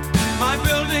 My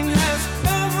building has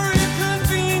every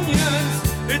convenience.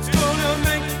 It's gonna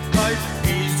make life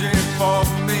easy for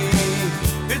me.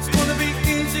 It's gonna be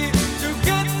easy to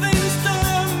get things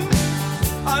done.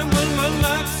 I will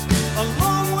relax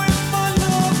along with my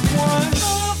loved ones.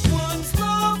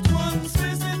 Loved ones,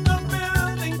 visit the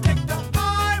building, take the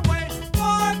highway,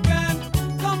 park and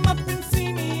come up and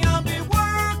see me. I'll be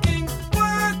working,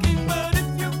 but if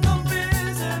you come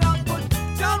visit, I'll put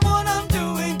down what I'm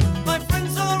doing. My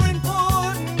friends are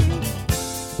important.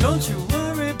 Don't you